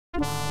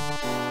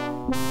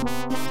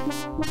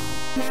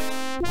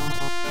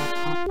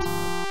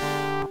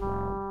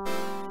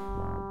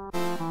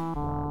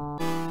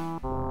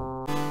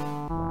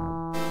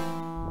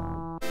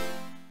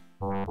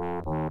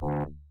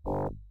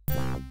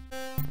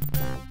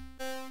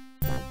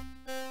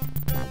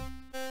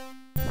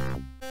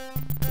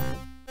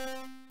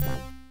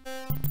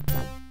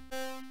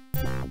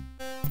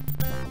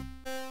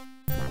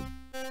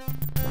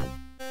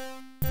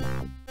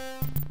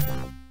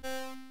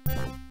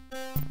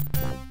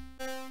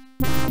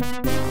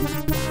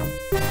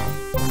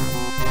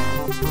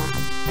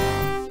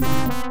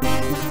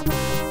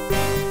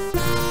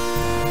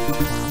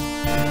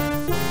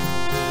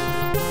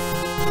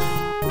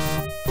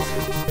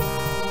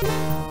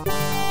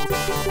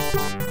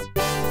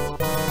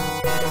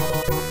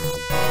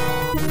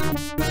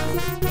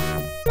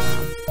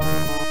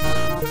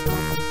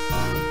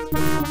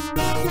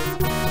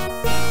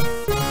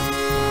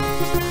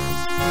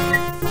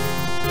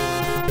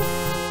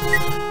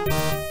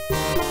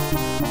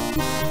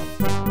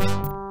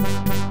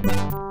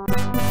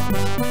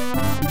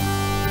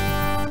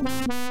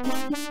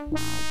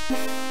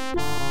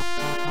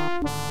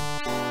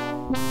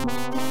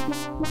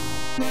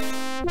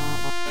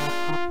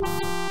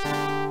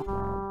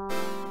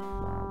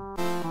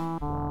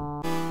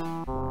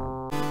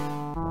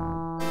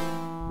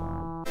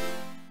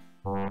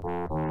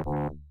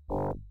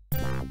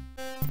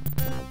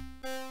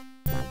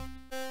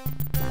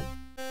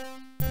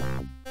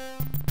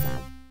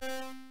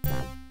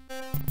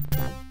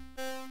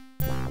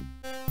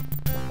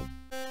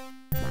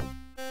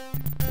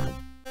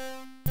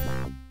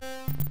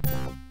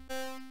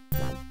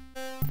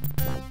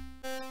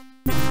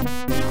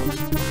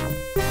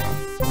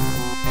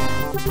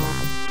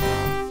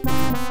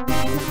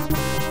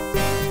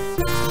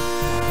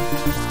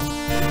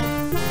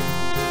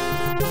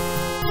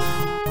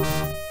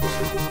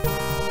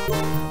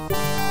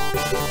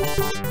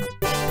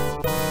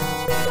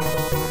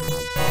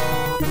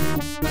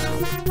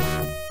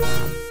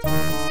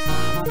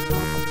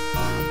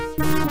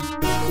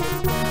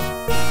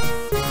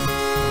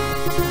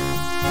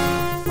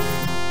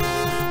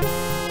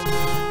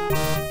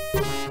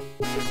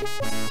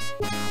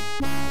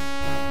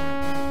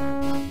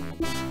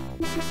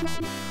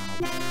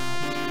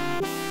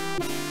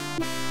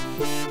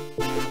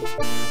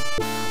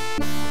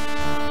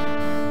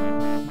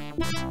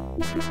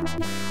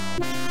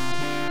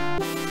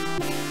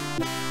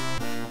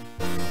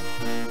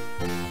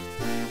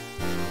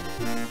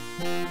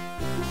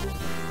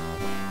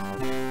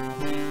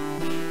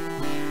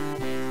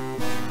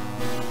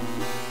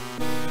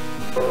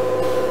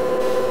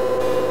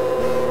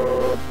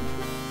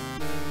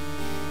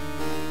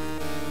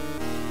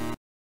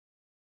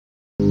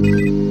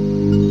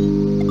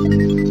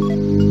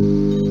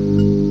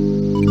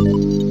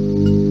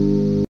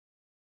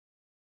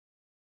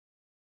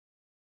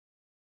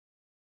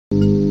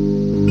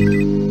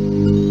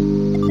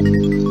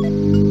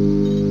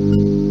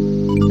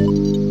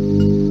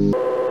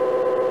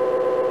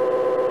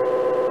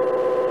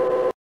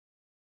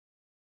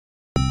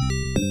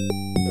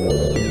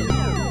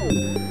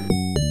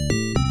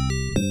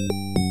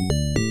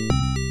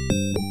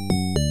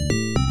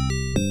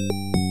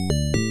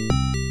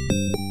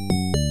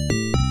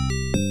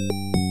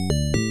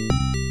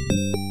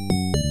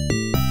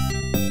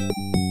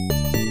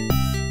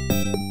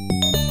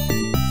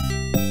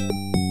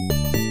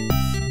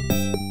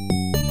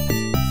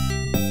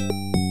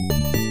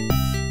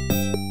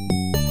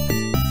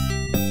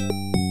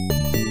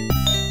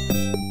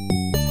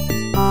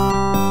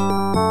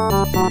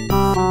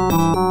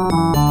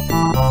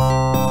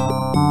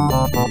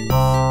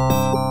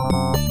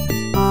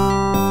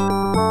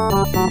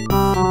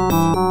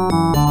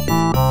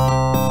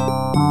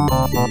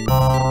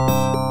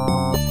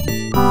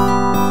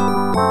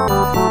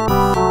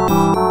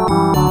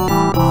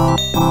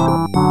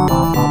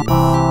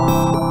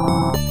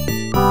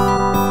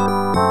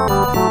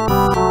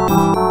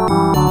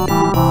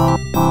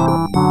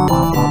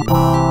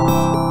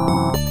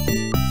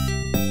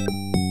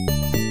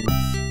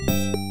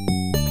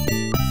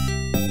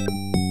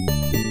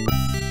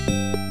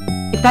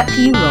If that's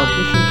you, Rob,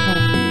 listen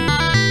carefully.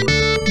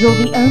 You're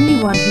the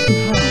only one who can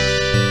help.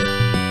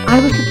 I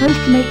was supposed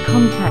to make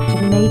contact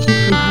with an agent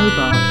from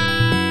Hobart.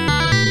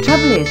 The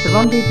trouble is, the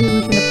rendezvous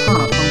was in a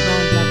park on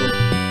ground level.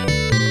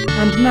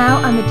 And now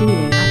I'm a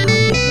dealing, I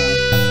can't get there.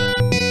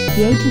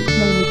 The agent's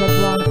name is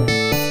Eduardo.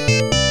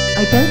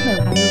 I don't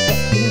know how he'll get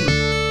to Linc,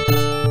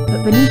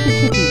 but beneath the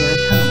city there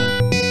are tunnels.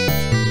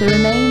 The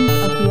remains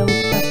of the old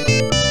subway.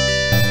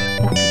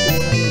 That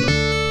could be the way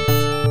in.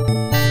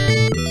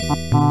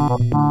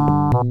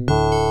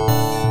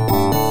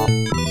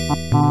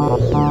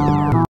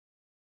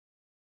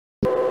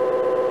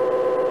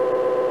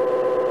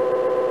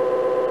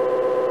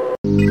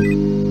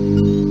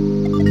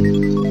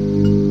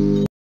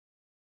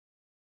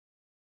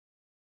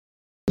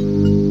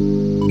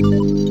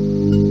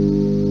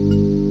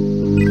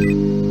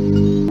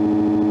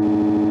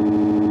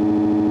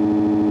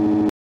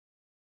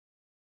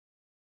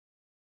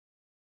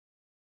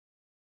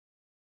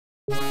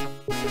 You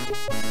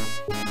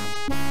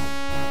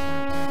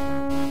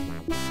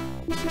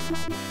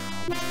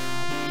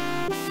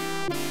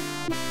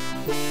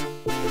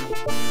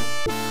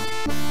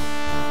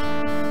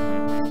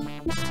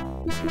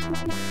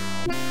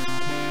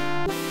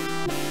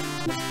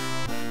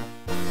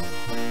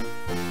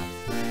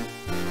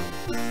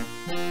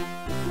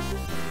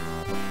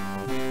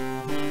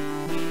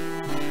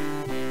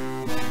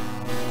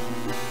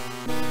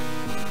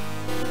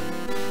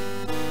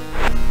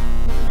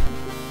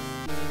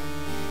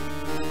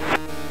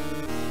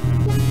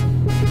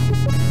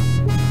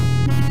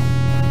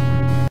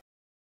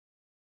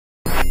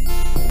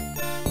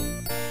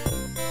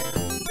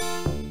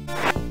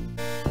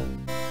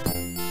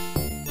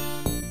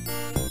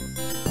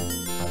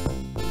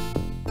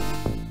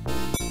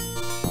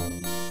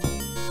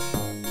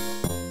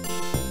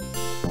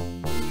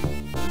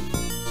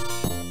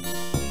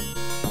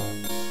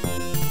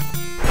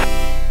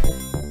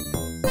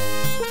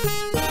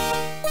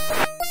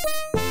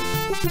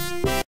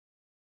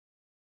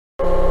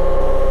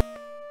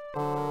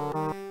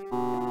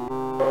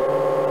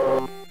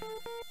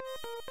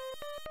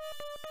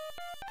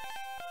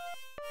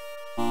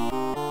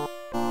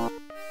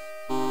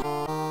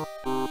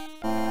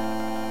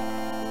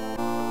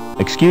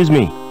Excuse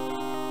me.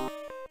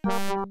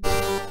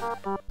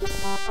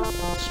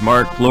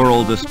 Smart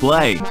floral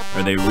display.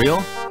 Are they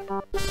real?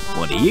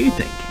 What do you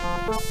think?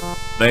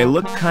 They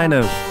look kind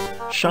of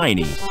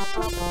shiny.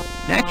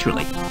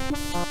 Naturally.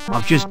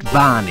 I've just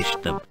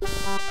varnished them.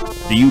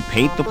 Do you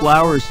paint the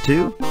flowers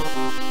too?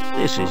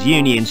 This is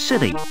Union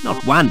City,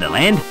 not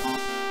Wonderland.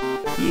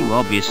 You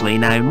obviously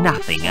know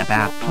nothing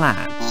about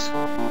plants.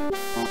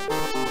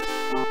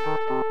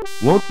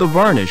 Won't the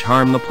varnish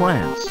harm the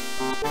plants?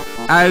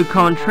 Au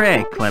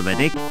contraire, Clever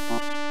Dick.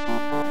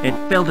 It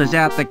filters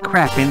out the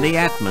crap in the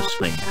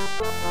atmosphere.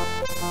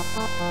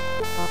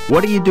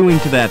 What are you doing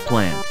to that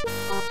plant?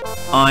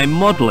 I'm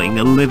modelling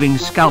a living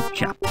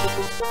sculpture.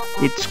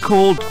 It's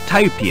called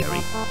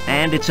topiary,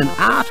 and it's an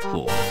art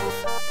form.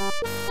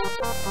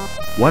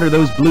 What are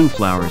those blue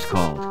flowers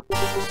called?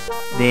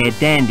 They're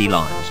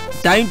dandelions.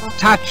 Don't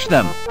touch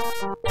them!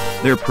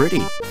 They're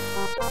pretty.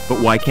 But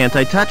why can't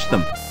I touch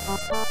them?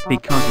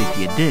 Because if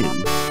you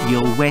do,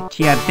 you'll wet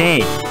your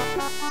bed.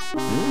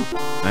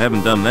 I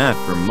haven't done that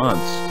for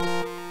months.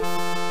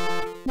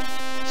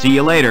 See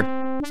you later.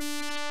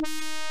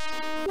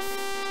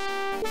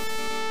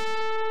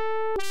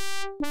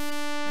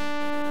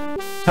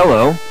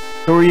 Hello,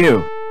 who are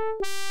you?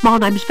 My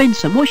name's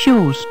Vincent, what's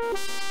yours?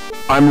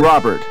 I'm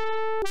Robert.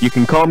 You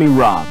can call me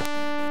Rob.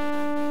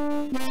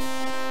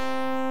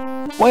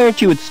 Why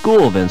aren't you at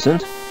school,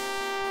 Vincent?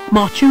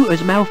 My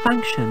tutor's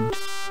malfunctioned.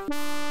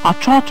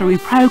 I've tried to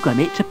reprogram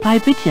it to play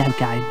video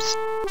games.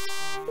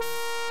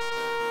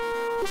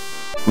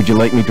 Would you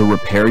like me to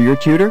repair your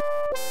tutor?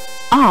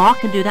 I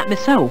can do that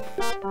myself.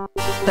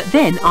 But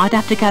then I'd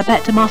have to go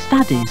back to my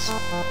studies.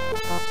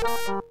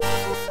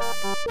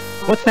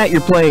 What's that you're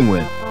playing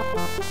with?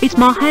 It's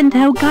my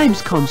handheld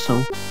games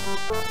console.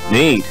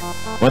 Neat.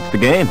 What's the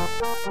game?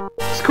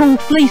 It's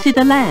called Fleecy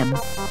the Lamb.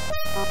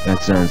 That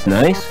sounds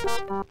nice.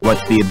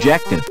 What's the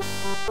objective?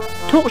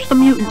 Torch the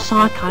mutant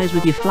psychos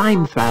with your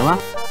flamethrower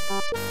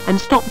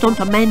and stop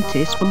Dr.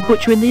 Mantis from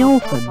butchering the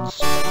orphans.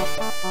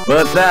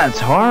 But that's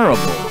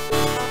horrible.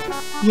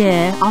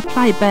 Yeah, I've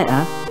played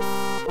better.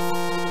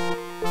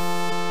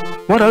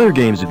 What other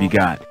games have you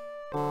got?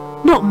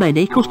 Not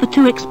many, 'cause they're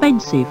too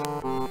expensive.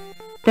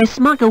 They're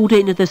smuggled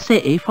into the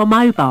city from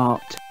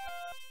Hobart.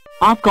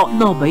 I've got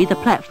Nobby, the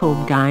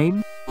platform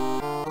game,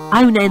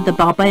 Onan the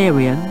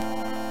Barbarian,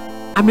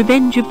 and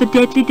Revenge of the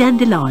Deadly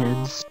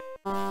Dandelions.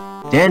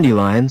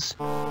 Dandelions?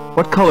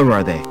 What color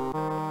are they?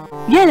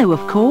 Yellow,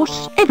 of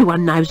course.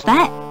 Everyone knows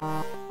that.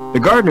 The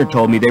gardener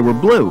told me they were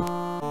blue.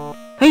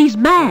 He's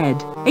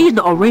mad. He's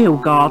not a real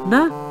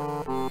gardener.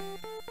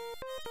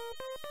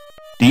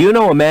 Do you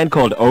know a man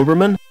called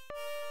Overman?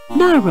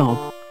 No, Rob.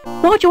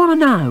 Why do you want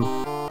to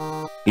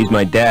know? He's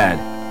my dad.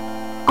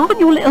 Aren't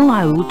you a little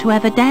old to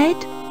have a dad?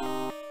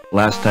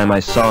 Last time I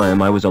saw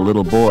him, I was a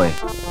little boy.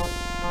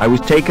 I was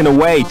taken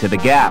away to the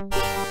Gap.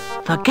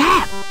 The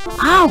Gap?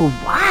 Oh,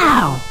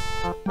 wow.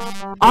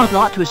 I'd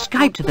like to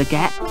escape to the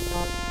Gap.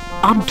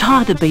 I'm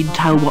tired of being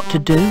told what to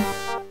do.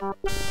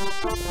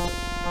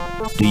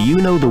 Do you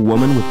know the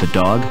woman with the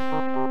dog?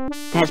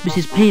 That's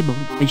Mrs.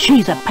 Peermont, and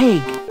she's a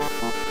pig.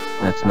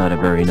 That's not a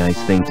very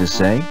nice thing to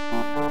say.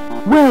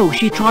 Well,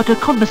 she tried to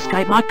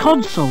confiscate my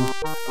console.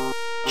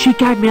 She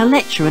gave me a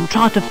lecture and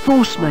tried to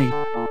force me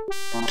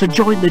to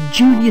join the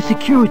Junior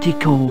Security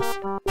Corps.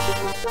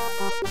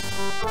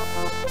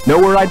 Know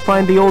where I'd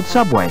find the old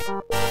subway?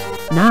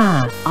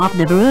 Nah, I've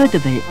never heard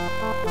of it.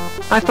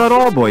 I thought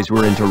all boys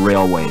were into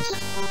railways.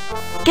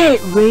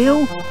 Get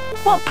real?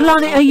 What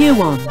planet are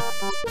you on?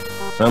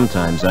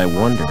 Sometimes I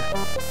wonder.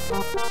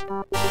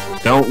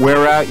 Don't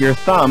wear out your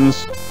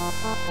thumbs.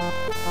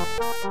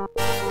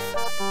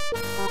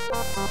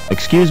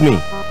 Excuse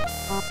me.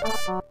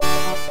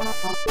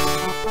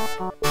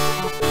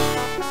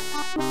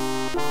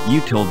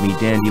 You told me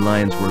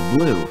dandelions were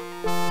blue.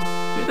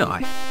 Did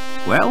I?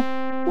 Well,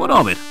 what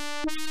of it?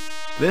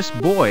 This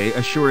boy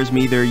assures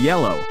me they're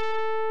yellow.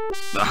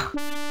 Ugh,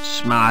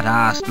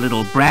 smart-assed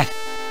little brat.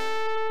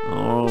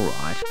 All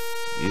right,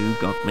 you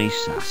got me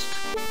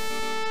sussed.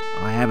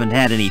 I haven't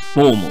had any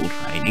formal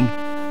training,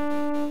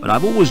 but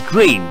I've always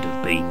dreamed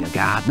of being a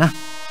gardener.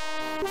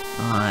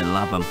 I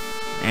love 'em,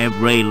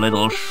 every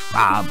little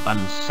shrub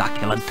and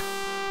succulent.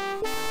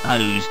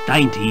 Those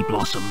dainty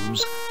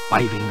blossoms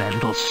waving their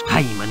little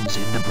stamens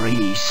in the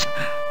breeze.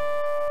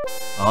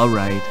 All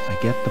right, I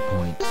get the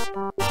point.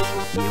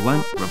 You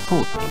won't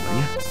report me, will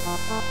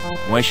you?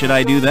 Why should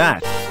I do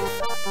that?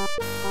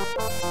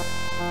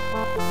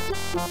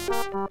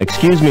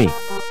 Excuse me.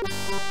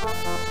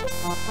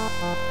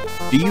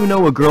 Do you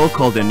know a girl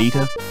called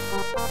Anita?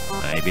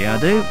 Maybe I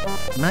do,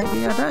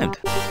 maybe I don't.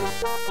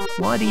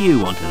 Why do you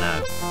want to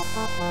know?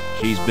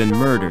 She's been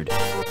murdered.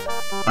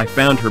 I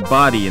found her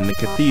body in the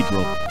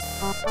cathedral.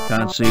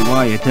 Can't see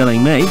why you're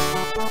telling me.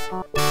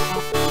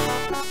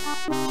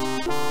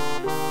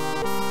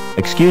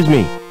 Excuse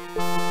me.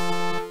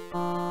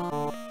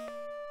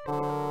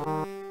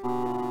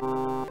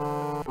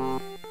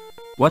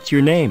 What's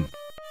your name?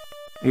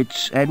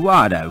 It's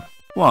Eduardo.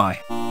 Why?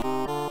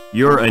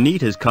 You're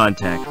Anita's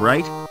contact,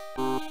 right?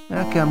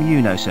 How come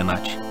you know so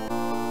much?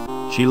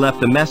 She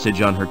left a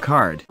message on her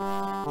card.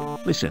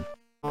 Listen,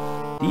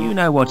 do you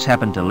know what's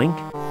happened to Linc?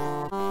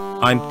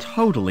 I'm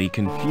totally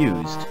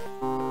confused.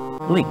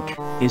 Linc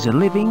is a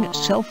living,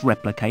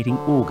 self-replicating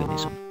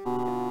organism.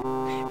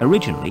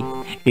 Originally,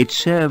 it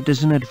served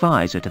as an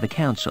advisor to the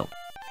council,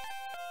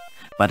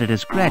 but it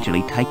has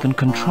gradually taken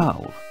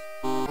control.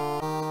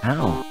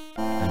 How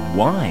and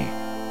why?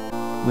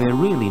 We're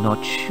really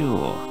not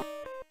sure.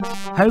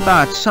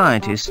 Hobart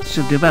scientists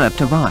have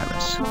developed a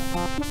virus.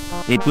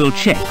 It will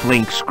check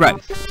Linc's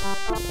growth,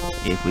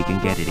 if we can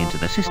get it into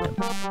the system.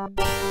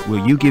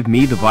 Will you give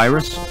me the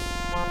virus?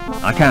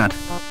 I can't.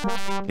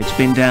 It's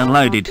been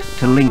downloaded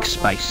to Linc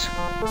space.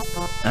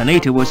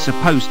 Anita was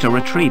supposed to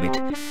retrieve it,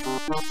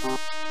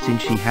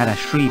 since she had a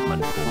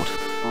Shrievman fort.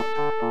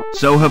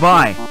 So have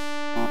I.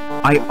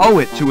 I owe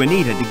it to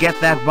Anita to get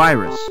that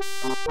virus.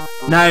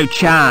 No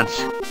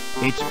chance.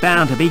 It's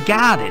bound to be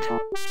guarded.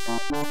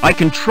 I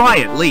can try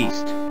at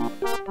least.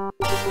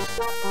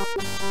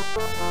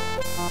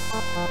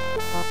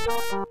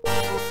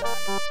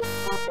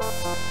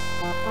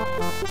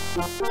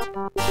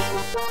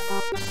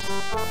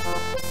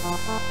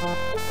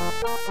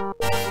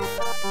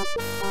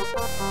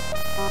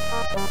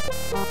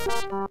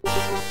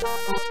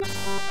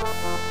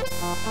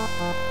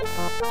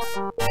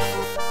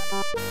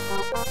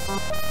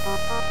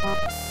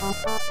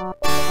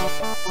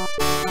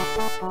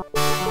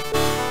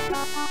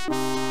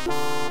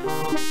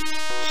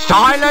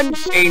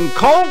 Silence in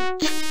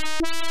court!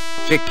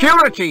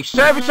 Security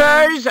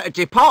Services,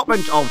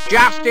 Department of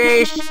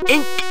Justice,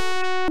 Inc.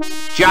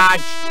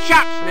 Judge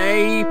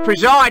Chutney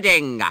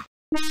presiding.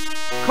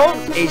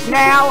 Court is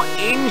now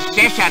in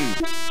session.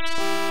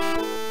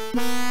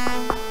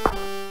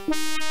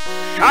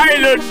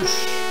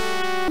 Silence!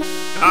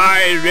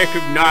 I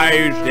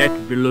recognize that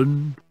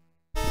villain.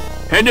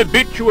 An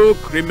habitual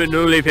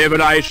criminal if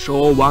ever I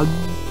saw one.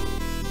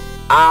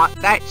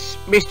 That's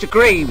Mr.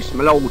 Greaves,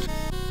 my lord.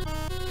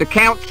 The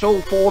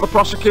counsel for the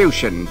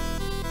prosecution.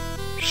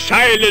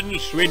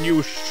 Silence when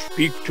you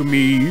speak to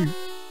me.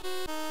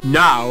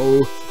 Now,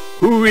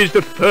 who is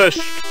the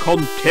first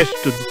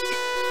contestant?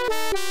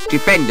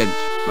 Defendant,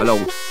 my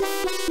lord.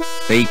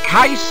 The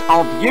case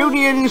of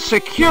Union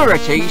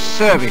Security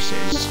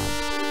Services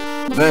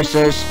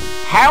versus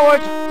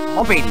Howard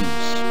Hobbins.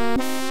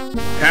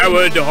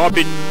 Howard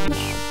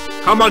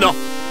Hobbins, come on up.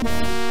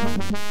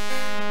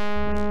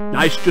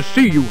 Nice to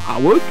see you,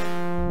 Howard.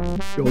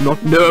 You're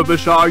not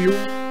nervous, are you?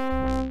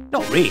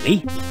 Not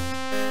really.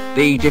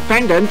 The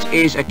defendant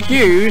is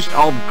accused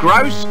of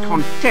gross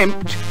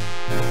contempt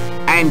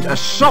and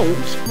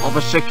assault of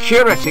a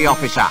security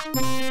officer.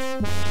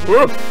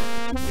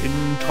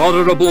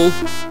 Intolerable.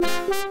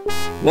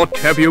 What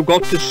have you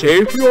got to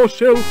say for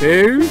yourself,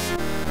 eh?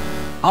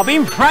 I've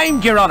been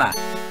framed, Your Honour.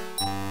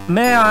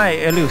 May I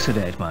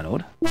elucidate, my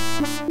lord?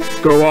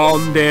 Go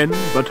on then,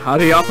 but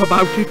hurry up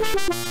about it.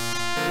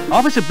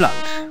 Officer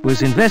Blunt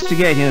was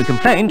investigating a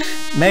complaint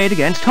made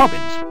against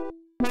Hobbins.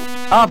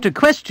 After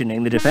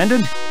questioning the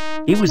defendant,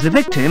 he was the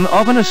victim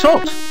of an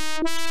assault.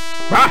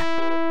 Ah!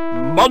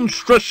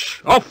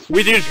 Monstrous! Off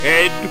with his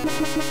head!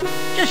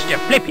 Just a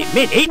flipping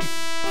minute.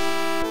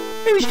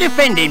 Who's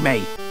defending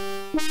me?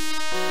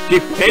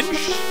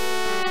 Defence?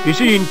 Is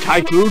he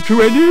entitled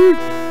to any?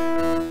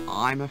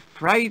 I'm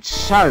afraid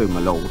so, my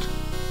lord.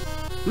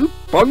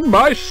 Upon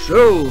my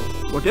soul,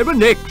 whatever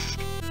next?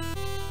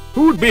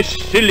 Who'd be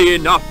silly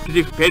enough to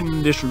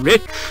defend this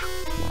wretch?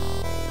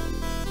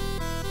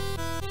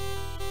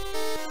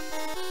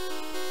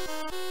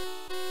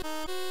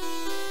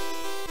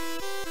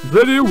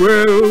 Very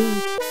well,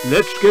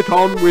 let's get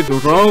on with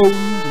round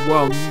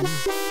one.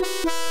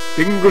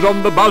 Fingers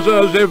on the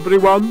buzzers,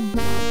 everyone.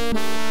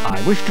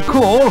 I wish to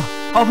call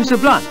Officer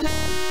Blunt.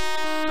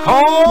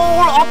 Call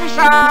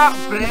Officer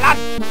Blunt.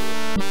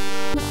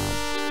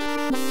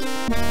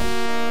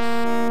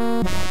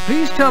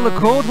 please tell the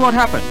court what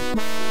happened?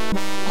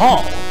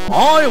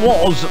 I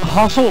was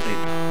assaulted.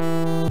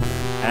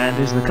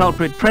 And is the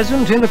culprit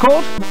present in the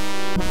court?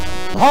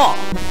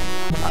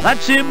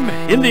 That's him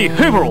in the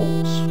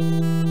overalls.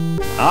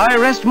 I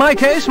rest my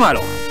case, my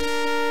lord.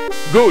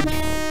 Good.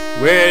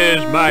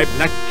 Where's my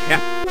black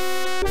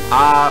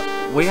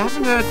cap? We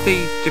haven't heard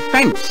the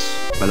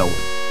defence, my lord.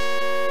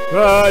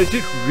 Is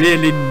it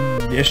really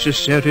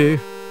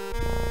necessary?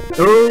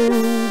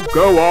 Oh,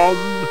 go on.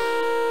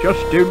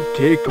 Just don't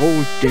take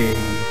all day.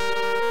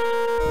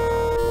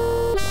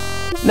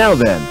 Now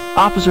then,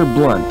 Officer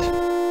Blunt.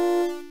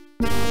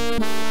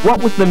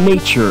 What was the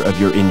nature of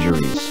your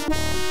injuries?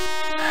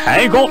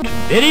 I got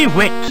very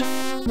wet.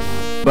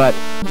 But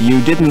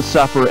you didn't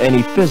suffer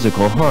any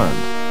physical harm.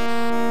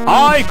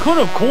 I could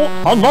have caught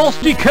a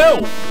nasty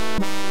cold.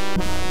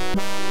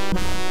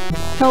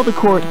 Tell the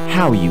court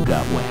how you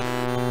got wet.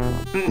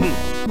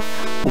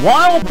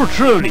 While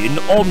patrolling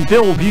on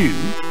Bellevue,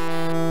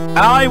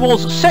 I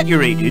was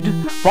saturated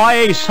by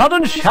a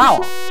sudden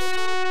shower.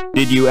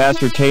 Did you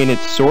ascertain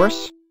its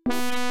source?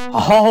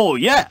 Oh,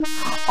 yeah.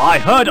 I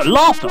heard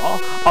laughter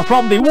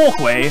from the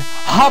walkway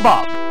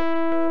hubbub.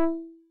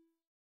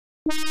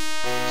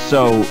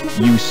 So,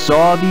 you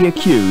saw the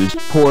accused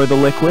pour the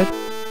liquid?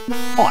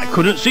 I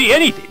couldn't see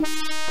anything.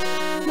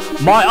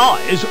 My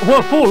eyes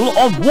were full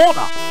of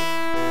water.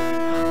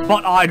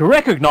 But I'd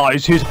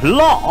recognize his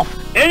laugh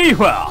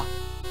anywhere.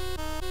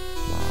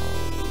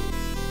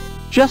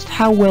 Just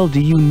how well do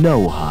you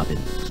know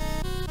Hobbins?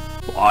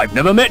 I've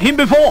never met him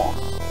before.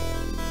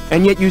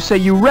 And yet you say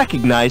you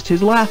recognized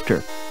his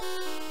laughter.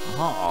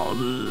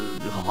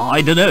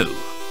 I don't know.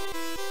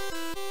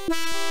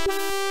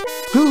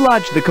 Who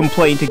lodged the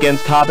complaint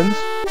against Hobbins?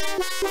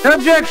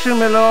 Objection,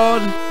 my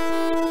lord.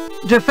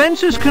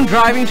 Defense is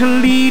contriving to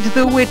lead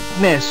the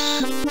witness.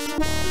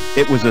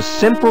 It was a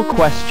simple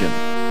question.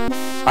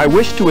 I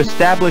wish to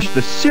establish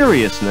the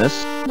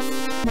seriousness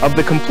of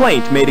the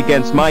complaint made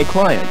against my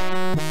client.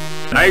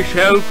 I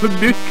shall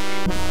permit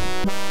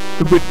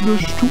the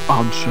witness to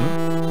answer.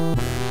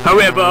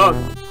 However,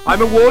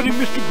 I'm awarding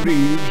Mr.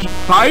 Greaves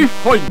 5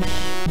 points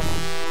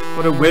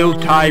for a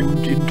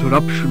well-timed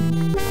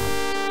interruption.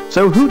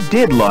 So who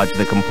did lodge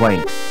the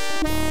complaint?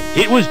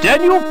 It was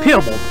Daniel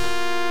Piermont.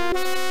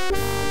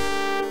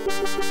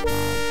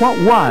 What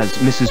was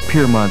Mrs.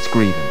 Piermont's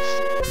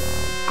grievance?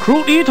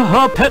 Cruelty to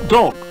her pet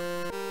dog.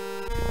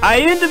 I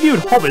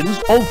interviewed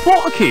Hobbins on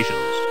 4 occasions,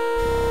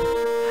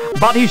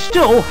 but he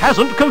still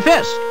hasn't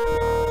confessed.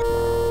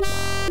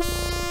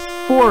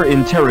 4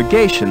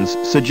 interrogations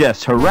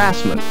suggest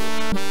harassment.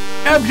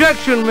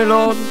 Objection, my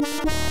lord.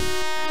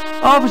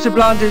 Officer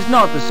Blunt is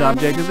not the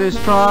subject of this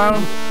trial.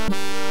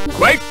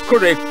 Quite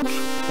correct.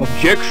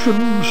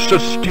 Objection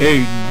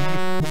sustained.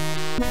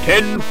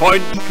 10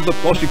 points to the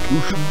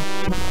prosecution.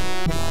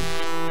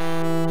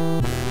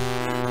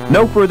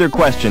 No further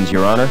questions,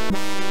 Your Honor.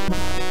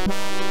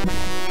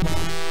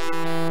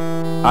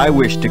 I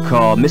wish to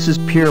call Mrs.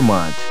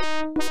 Piermont.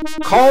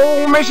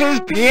 Call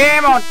Mrs.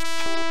 Piermont.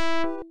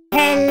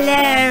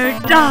 Hello,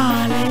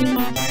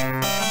 darlings.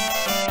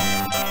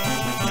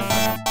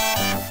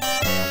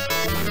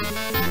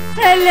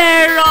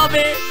 Hello,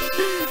 Robbie.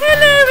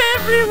 Hello,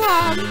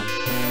 everyone.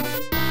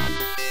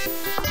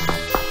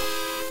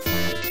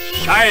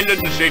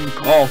 Silence in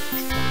court.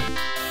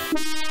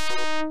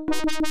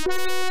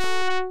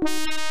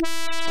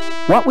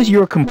 What was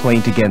your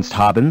complaint against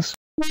Hobbins?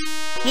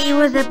 He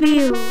was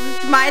abused,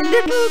 my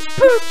little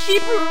poochy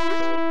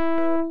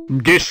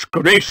poo.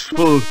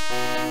 Disgraceful.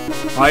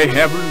 I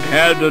haven't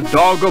had a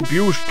dog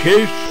abuse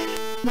case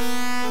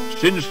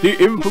since the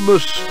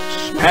infamous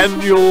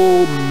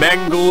Spaniel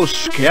Mangle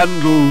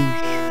scandals.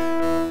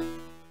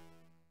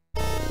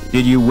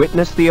 Did you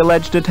witness the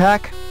alleged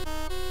attack?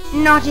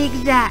 Not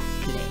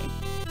exactly.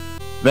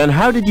 Then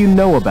how did you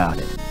know about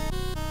it?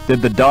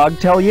 Did the dog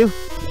tell you?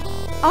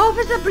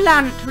 Officer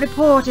Blunt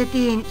reported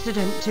the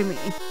incident to me.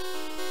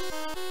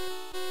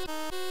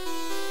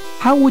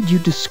 How would you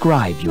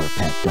describe your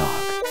pet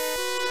dog?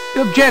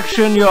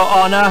 Objection, Your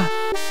Honor.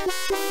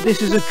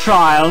 This is a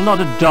trial, not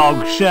a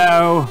dog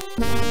show.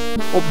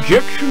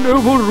 Objection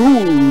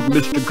overruled,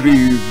 Mr.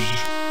 Greaves.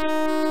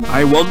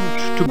 I want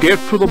to get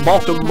to the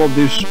bottom of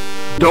this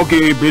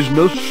doggy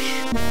business.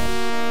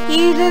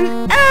 He's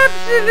an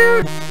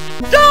absolute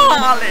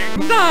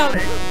darling.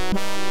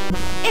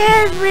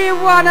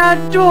 Everyone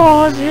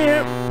adores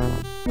him.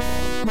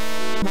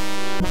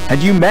 Had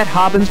you met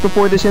Hobbins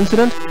before this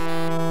incident?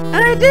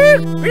 I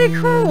don't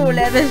recall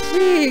ever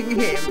seeing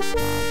him.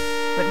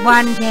 But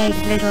one takes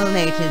little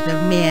notice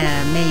of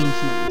mere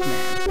maintenance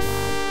men.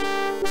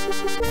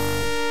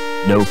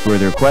 No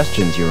further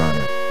questions, Your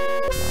Honor.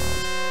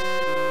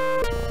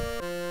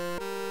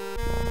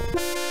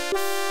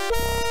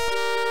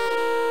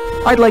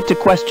 I'd like to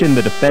question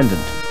the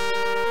defendant.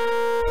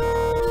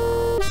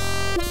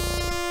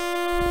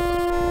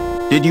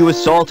 Did you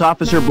assault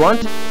Officer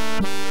Blunt?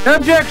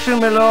 Objection,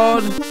 my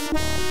lord.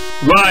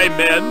 Why,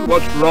 men,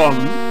 what's wrong?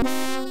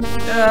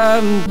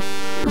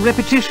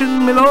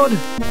 Repetition, my lord.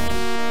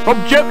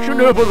 Objection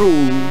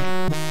overruled.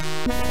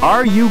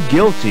 Are you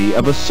guilty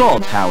of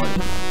assault, Howard?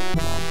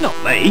 Not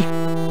me.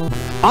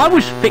 I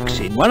was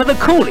fixing one of the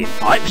cooling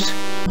pipes,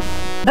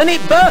 and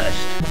it burst.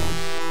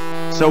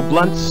 So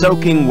blunt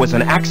soaking was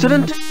an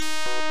accident?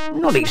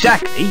 Not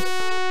exactly.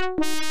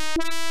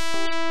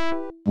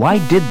 Why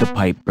did the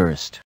pipe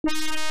burst?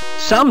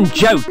 Some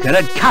joker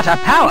had cut a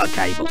power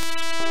cable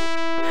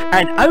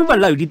and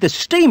overloaded the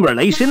steam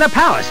release in the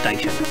power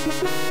station.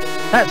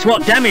 That's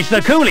what damaged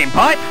the cooling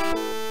pipe.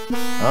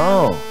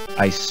 Oh,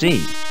 I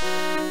see.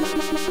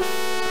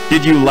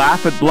 Did you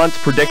laugh at Blunt's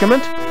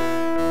predicament?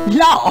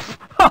 Laugh?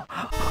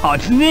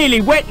 I'd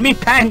nearly wet me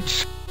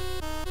pants.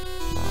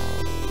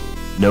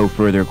 No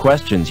further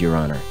questions, Your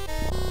Honor.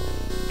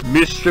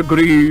 Mr.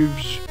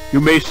 Greaves, you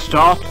may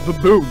start the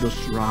bonus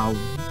round.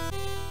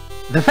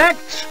 The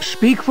facts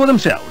speak for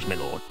themselves, my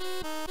lord.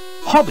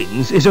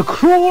 Hobbins is a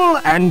cruel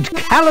and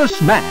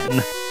callous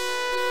man,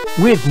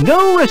 with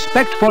no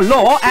respect for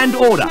law and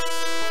order.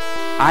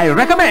 I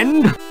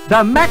recommend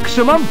the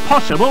maximum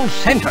possible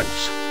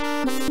sentence.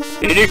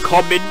 Any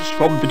comments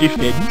from the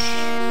defense?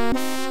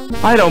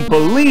 I don't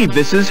believe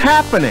this is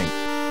happening.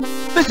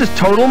 This is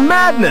total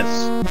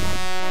madness.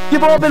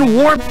 You've all been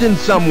warped in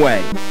some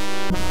way.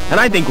 And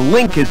I think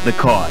Linc is the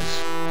cause.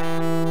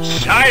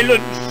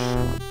 Silence!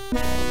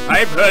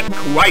 I've heard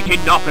quite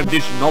enough of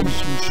this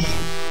nonsense.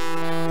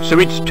 So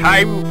it's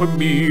time for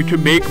me to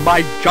make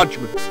my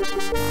judgment.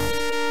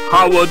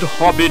 Howard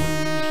Hobbins,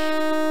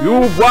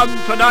 you've won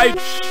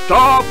tonight's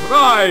star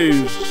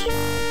prize!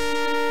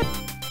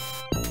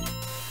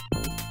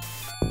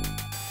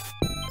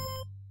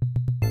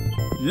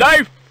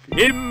 Life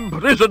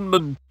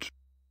imprisonment.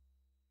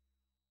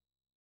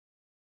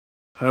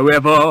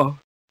 However,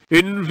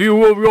 in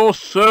view of your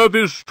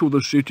service to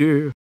the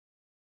city,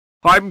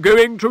 I'm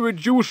going to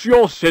reduce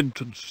your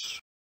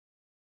sentence.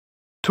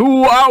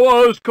 2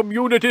 hours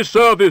community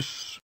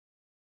service.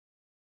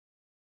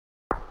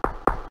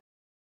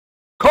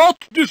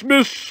 Court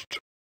dismissed.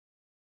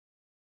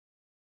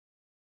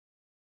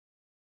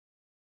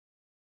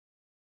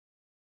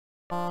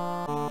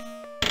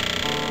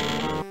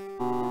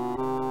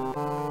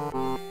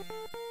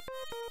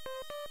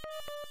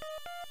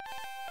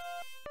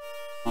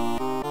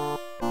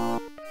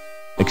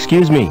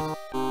 Excuse me.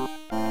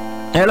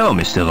 Hello,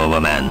 Mr.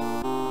 Overman.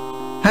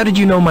 How did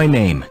you know my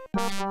name?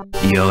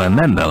 You're a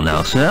member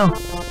now, sir.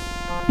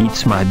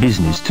 It's my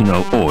business to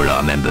know all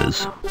our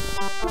members.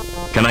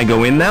 Can I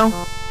go in now?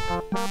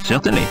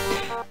 Certainly.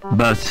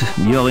 But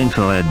you're in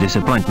for a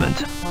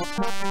disappointment.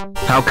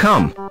 How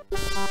come?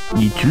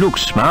 It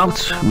looks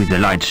smart with the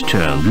lights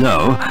turned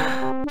low,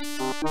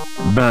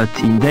 but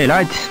in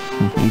daylight,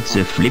 it's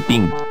a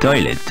flipping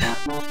toilet.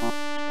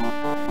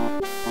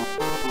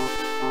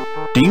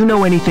 Do you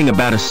know anything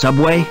about a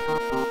subway?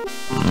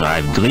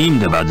 I've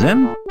dreamed about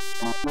them.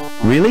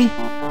 Really?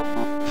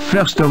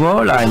 First of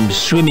all, I'm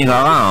swimming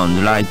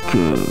around like...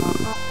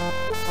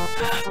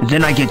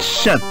 Then I get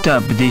sucked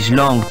up this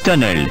long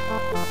tunnel.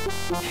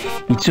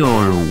 It's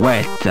all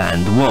wet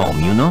and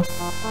warm, you know?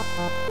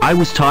 I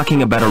was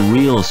talking about a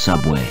real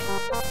subway.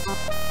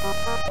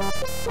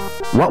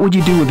 What would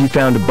you do if you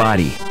found a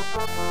body?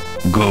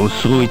 Go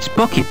through its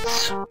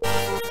pockets.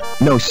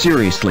 No,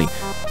 seriously.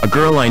 A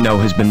girl I know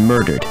has been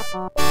murdered.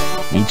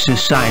 It's a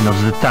sign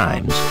of the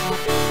times.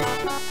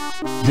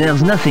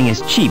 There's nothing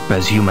as cheap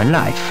as human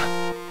life.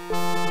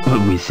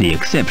 With the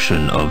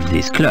exception of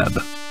this club.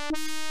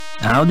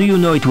 How do you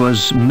know it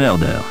was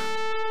murder?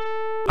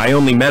 I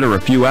only met her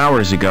a few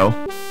hours ago,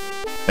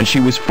 and she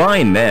was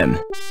fine then.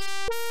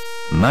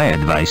 My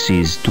advice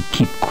is to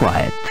keep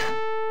quiet.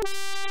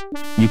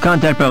 You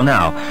can't help her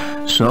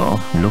now, so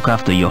look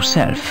after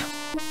yourself.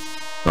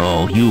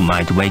 Or you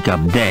might wake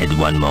up dead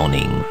one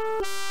morning.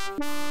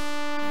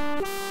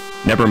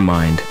 Never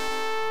mind.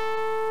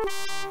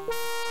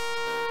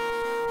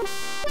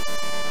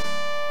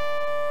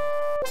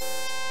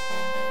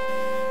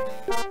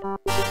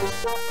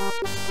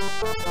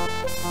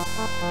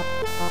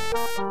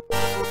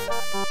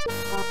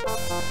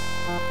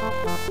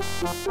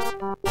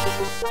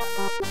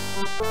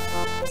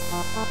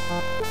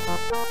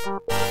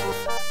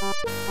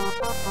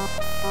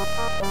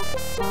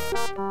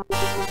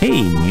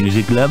 Hey,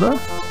 music lover.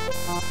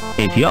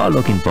 If you're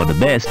looking for the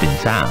best in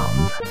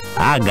sounds,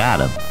 I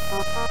got 'em.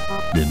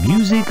 The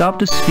music of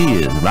the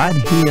spheres right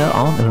here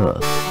on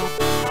Earth.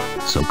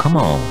 So come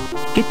on,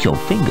 get your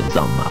fingers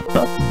on my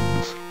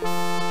buttons.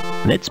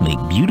 Let's make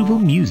beautiful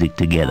music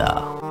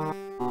together.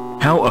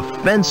 How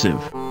offensive.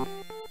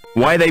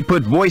 Why they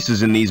put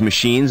voices in these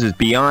machines is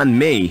beyond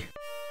me.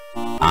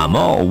 I'm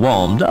all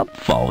warmed up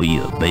for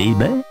you,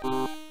 baby.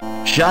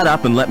 Shut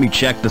up and let me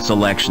check the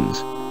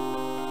selections.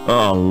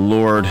 Oh,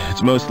 Lord,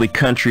 it's mostly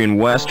country and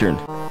western.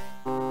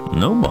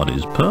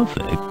 Nobody's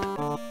perfect.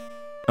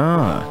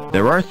 Ah,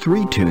 there are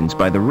 3 tunes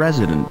by the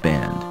resident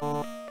band.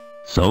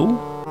 So,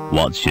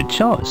 what's your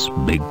choice,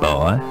 big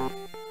boy?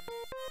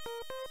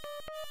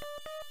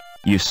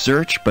 You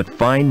search but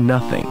find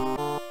nothing.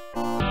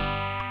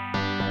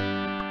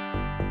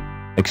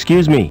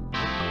 Excuse me.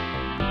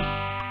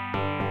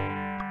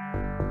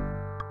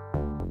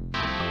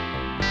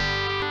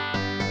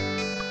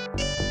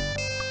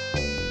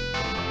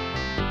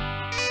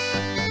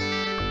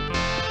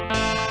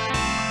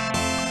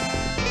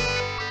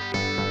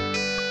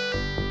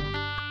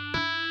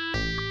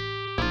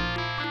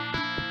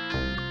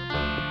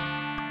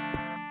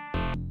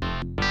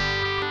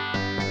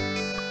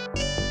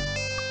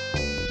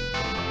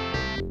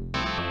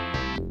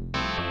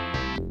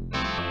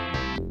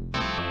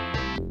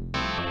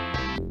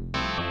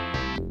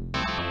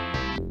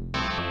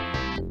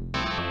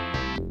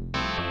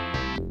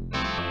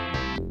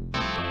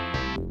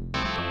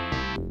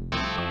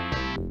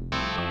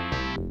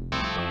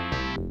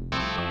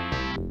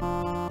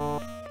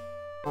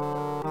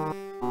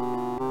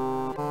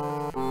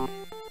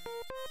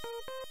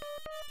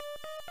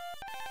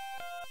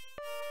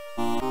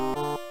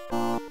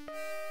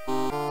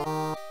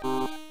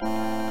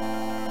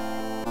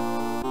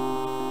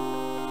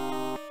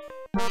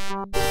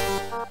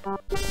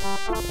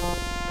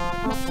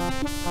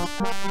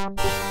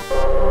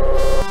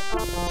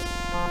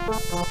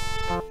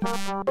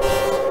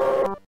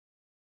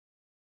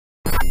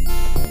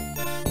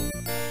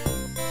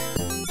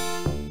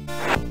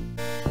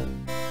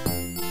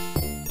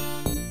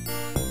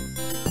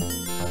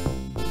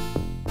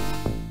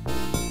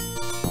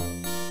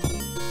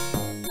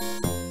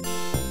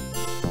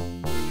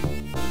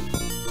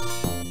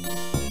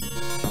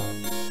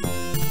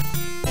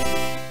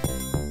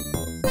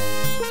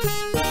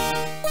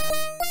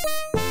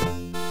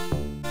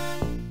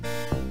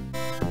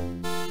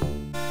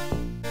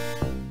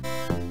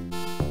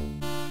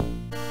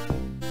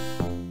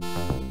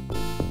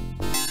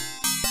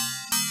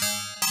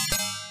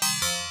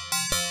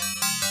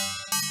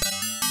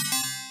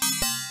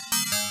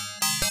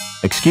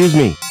 Excuse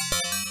me.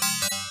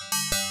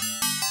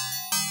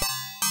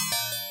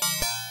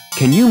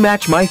 Can you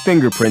match my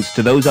fingerprints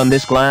to those on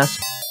this glass?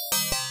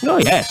 Oh,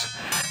 yes.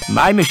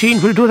 My machine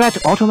will do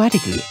that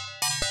automatically.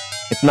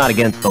 It's not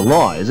against the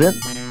law, is it?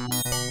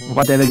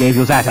 Whatever gave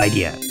you that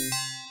idea?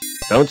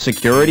 Don't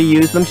security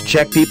use them to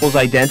check people's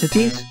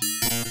identities?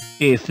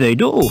 If they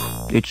do,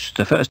 it's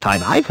the first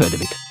time I've heard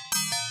of it.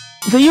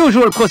 The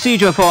usual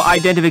procedure for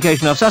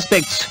identification of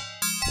suspects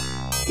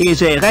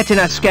is a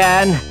retina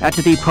scan at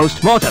the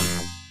post-mortem.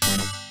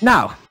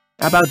 Now,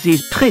 about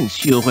these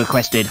prints you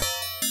requested.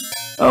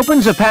 Open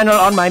the panel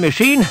on my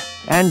machine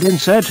and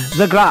insert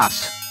the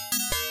glass.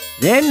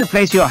 Then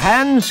place your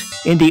hands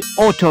in the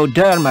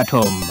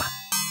otodermatome.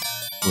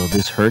 Will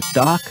this hurt,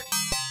 Doc?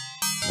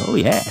 Oh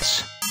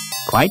yes,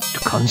 quite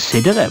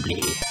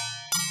considerably.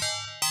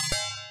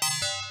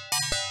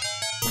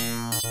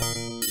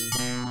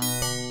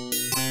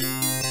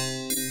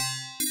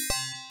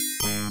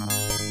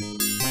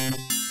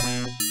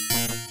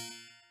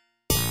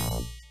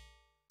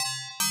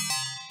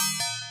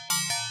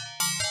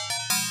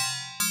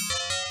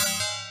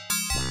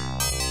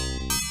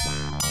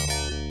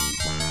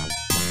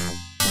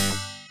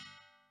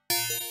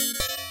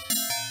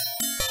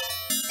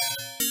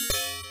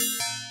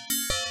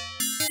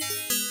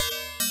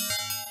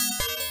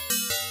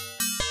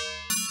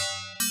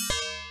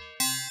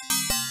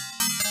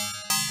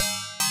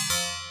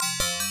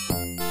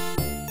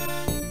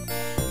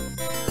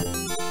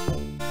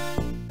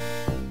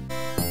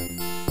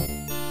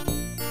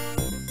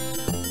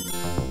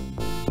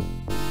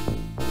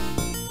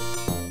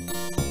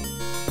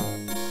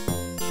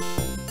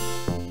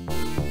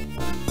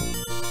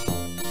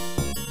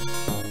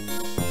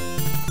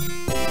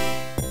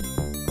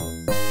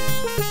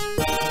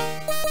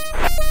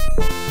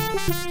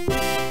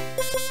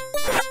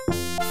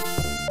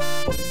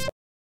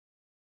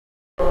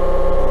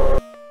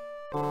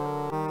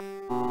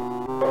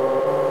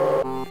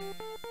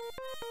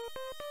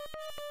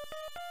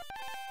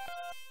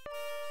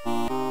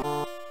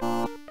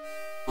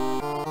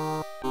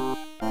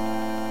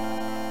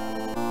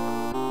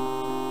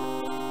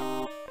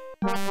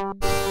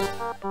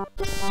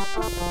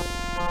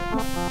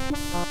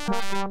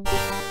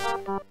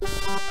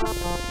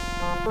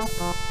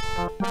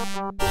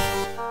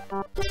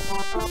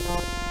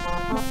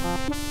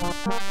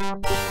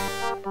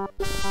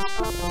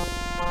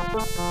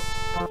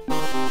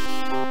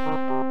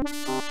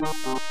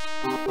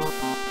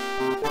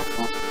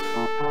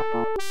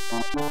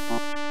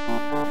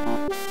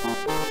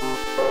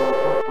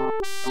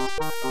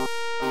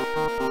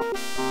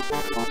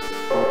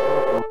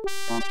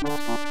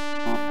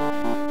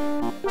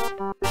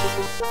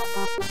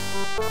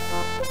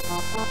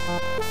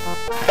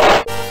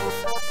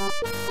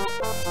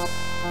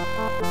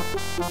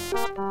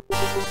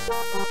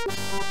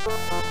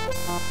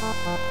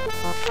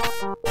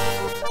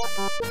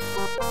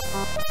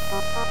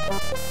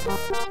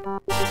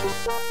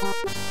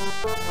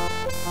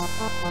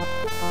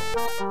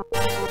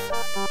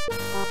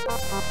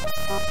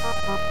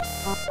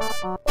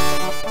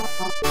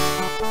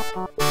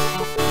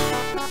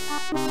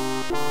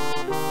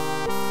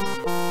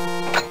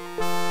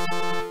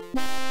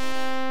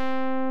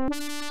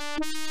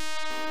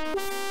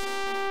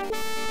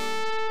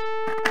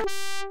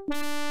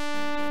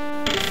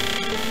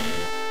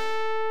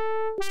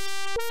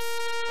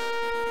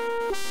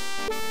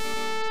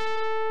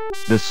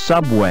 The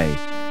subway.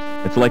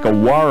 It's like a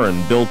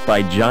warren built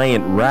by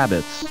giant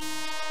rabbits.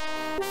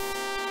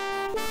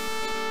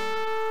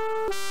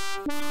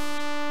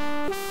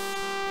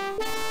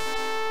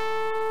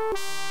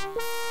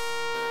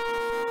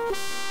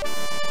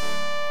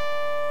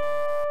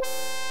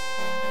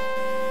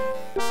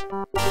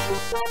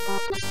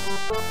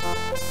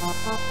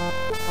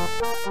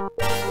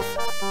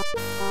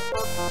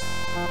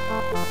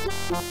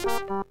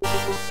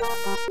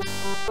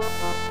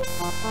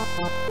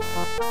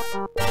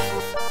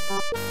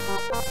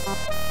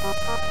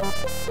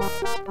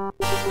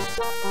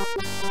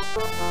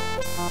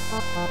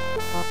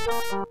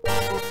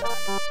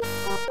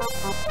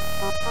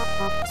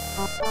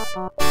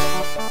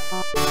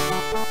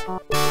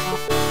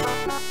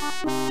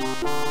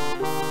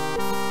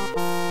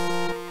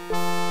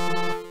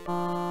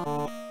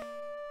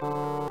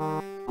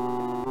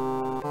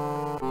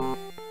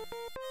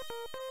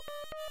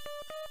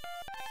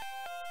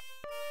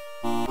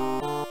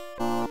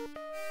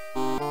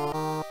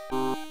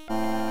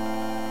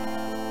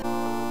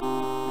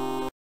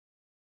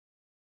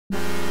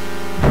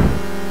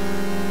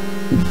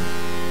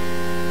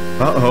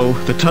 Uh-oh,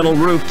 the tunnel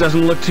roof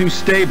doesn't look too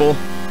stable.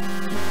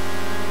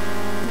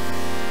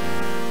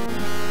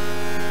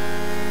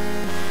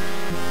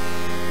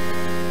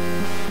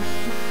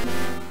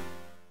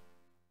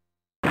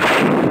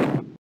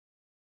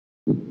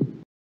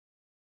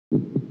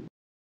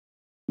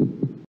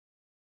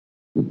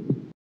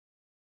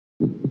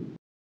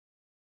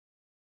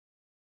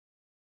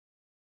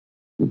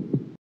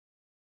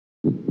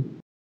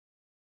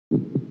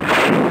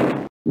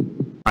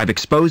 I've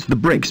exposed the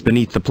bricks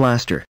beneath the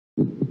plaster.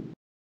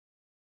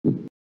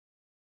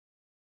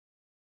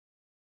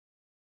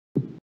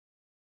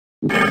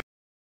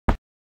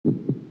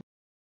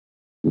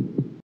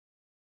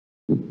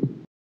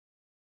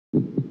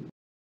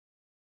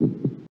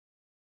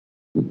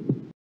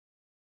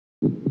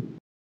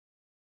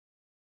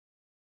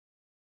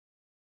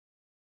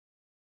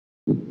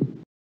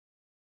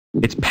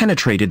 It's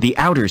penetrated the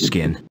outer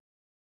skin.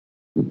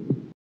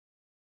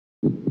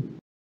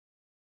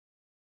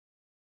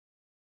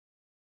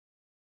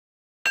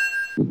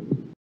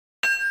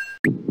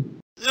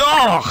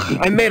 Ugh!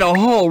 I made a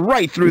hole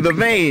right through the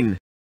vein!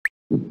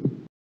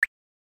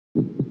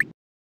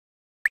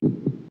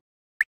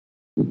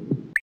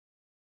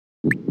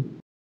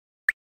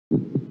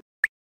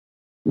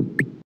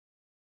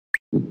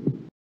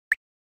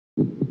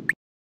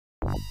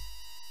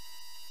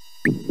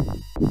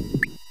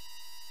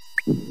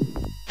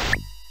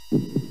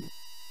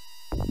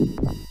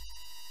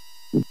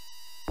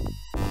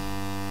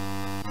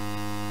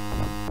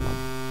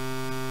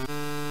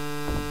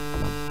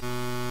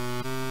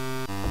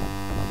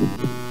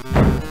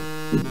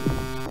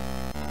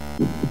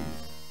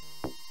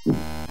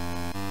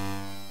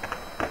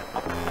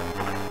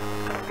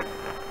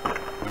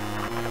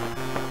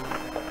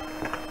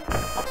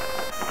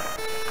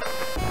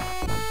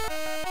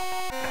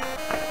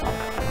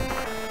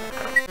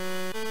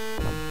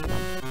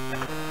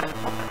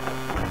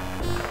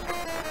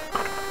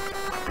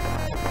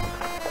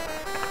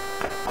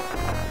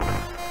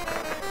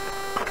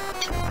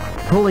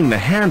 Pulling the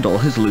handle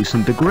has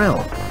loosened the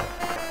grill.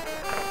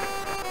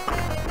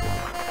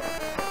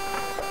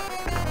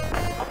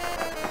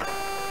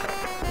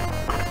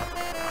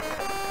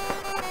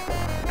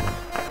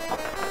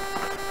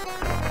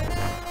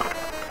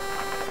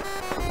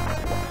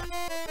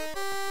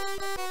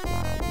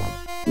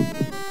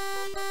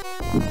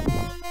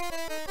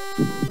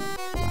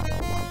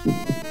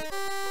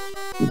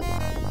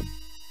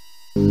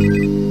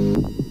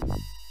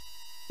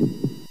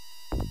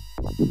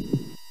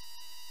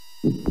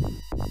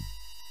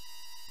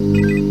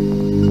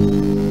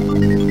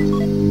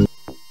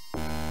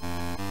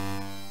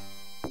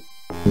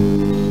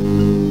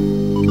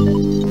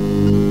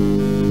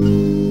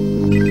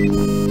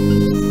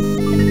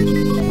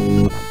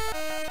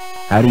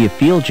 How do you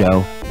feel,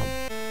 Joe?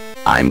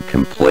 I'm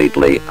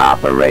completely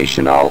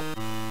operational,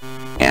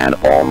 and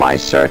all my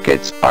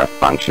circuits are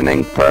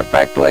functioning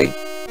perfectly.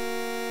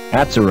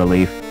 That's a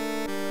relief.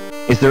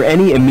 Is there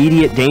any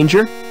immediate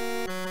danger?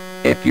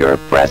 If your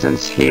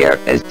presence here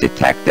is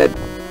detected,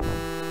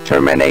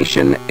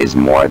 termination is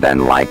more than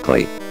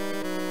likely.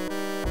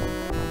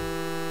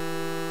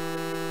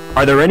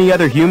 Are there any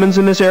other humans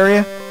in this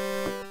area?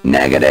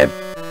 Negative.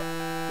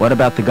 What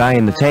about the guy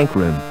in the tank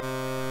room?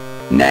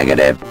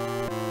 Negative.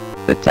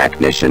 The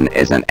technician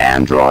is an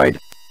android.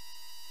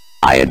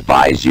 I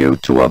advise you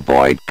to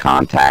avoid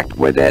contact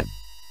with it.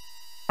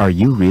 Are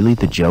you really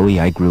the Joey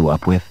I grew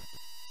up with?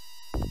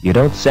 You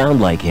don't sound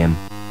like him.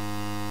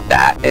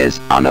 That is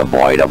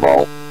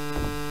unavoidable.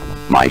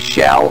 My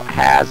shell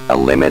has a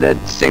limited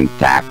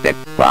syntactic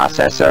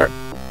processor.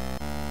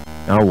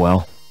 Oh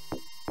well.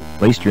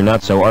 At least you're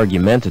not so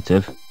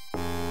argumentative.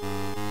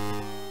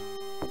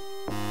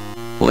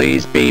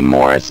 Please be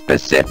more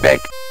specific.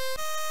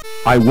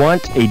 I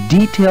want a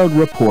detailed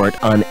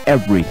report on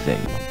everything.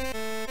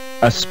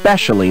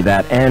 Especially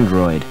that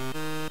android.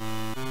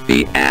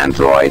 The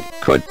android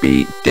could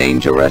be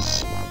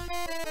dangerous.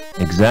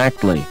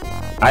 Exactly.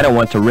 I don't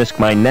want to risk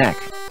my neck.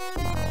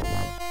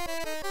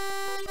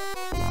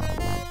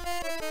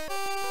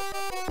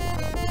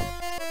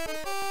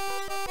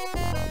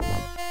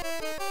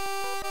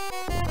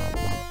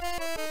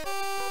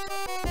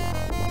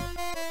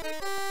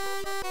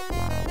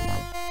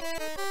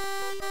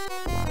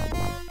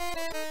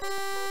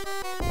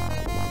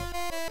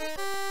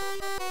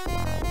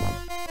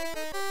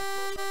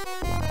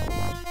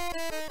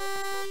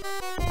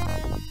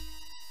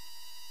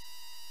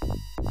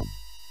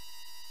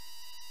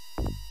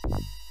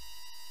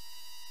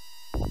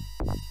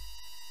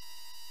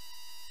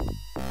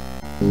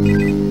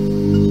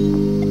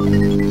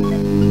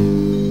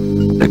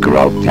 The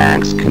growth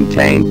tanks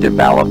contain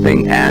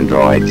developing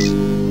androids.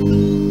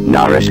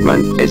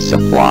 Nourishment is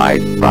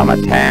supplied from a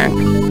tank.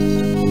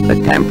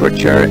 The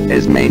temperature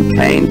is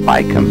maintained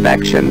by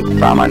convection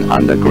from an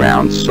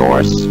underground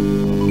source.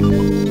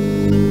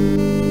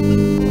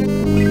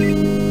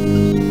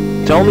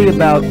 Tell me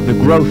about the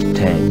growth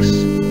tanks.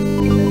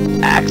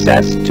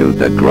 Access to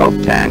the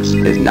growth tanks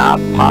is not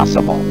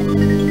possible.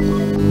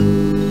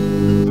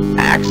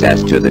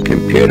 Access to the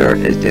computer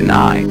is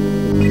denied.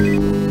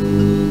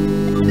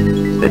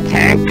 The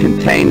tank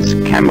contains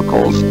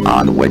chemicals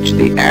on which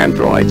the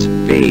androids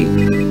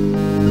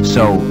feed.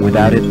 So,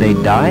 without it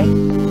they'd die?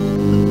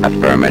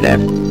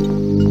 Affirmative.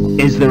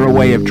 Is there a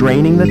way of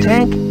draining the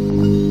tank?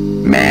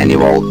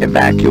 Manual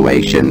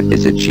evacuation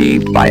is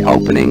achieved by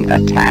opening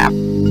a tap.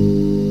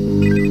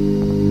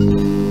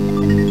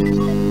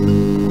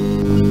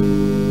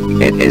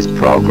 It is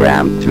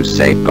programmed to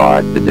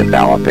safeguard the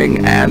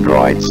developing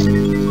androids.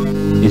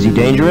 Is he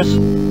dangerous?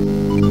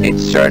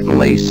 It's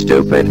certainly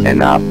stupid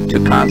enough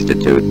to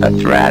constitute a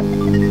threat.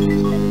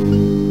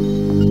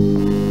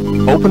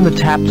 Open the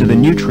tap to the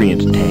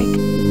nutrient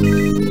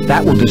tank.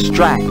 That will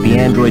distract the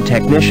android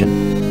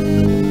technician.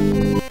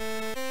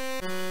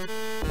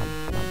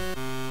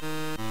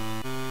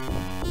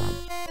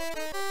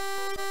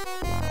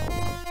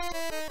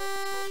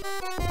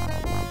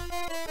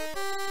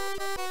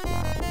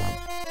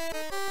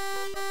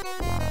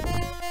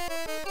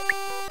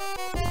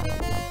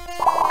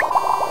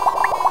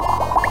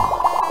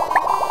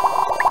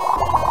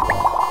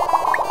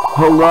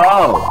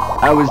 Hello!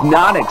 I was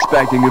not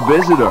expecting a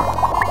visitor.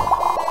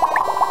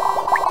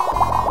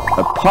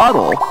 A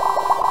puddle?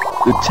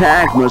 The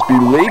tank must be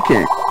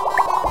leaking.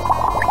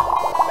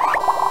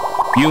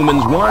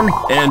 Humans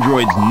 1,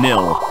 androids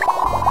 0.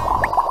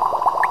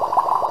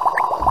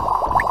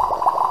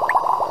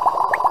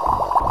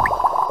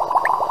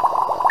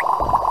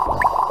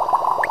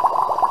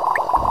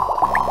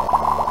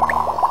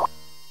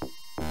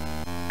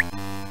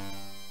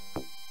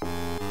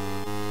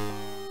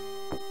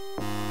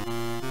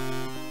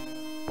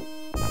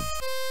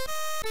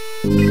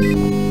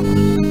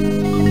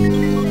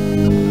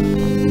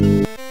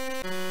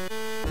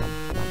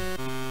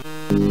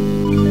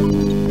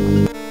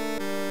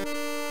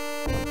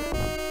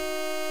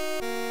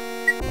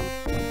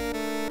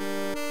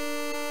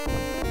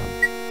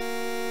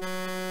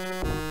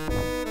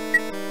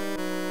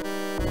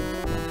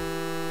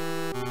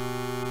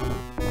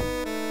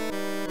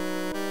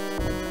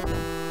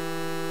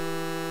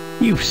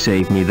 You've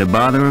saved me the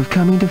bother of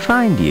coming to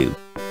find you.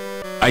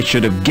 I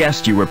should have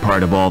guessed you were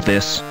part of all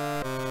this.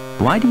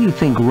 Why do you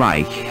think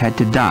Reich had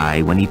to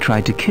die when he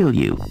tried to kill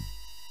you?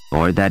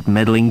 Or that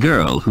meddling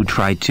girl who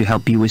tried to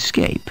help you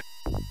escape?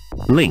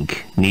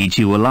 Linc needs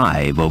you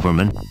alive,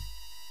 Overman.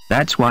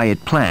 That's why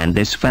it planned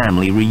this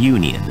family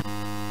reunion.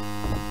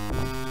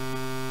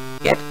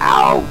 Get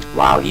out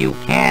while you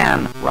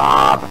can,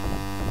 Rob.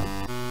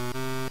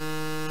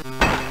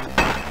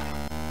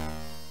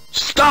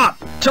 Stop!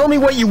 Tell me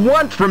what you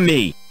want from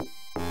me!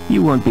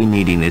 You won't be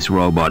needing this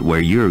robot where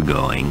you're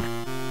going.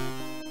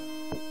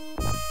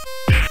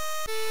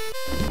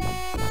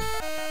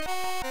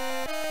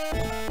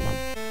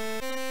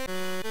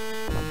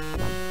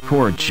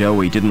 Poor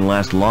Joey didn't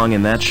last long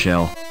in that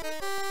shell.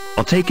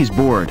 I'll take his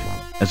board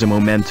as a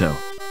memento.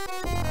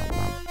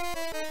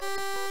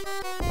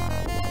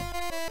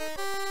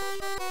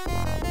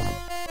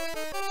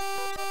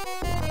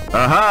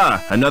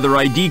 Aha! Another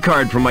ID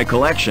card from my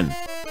collection.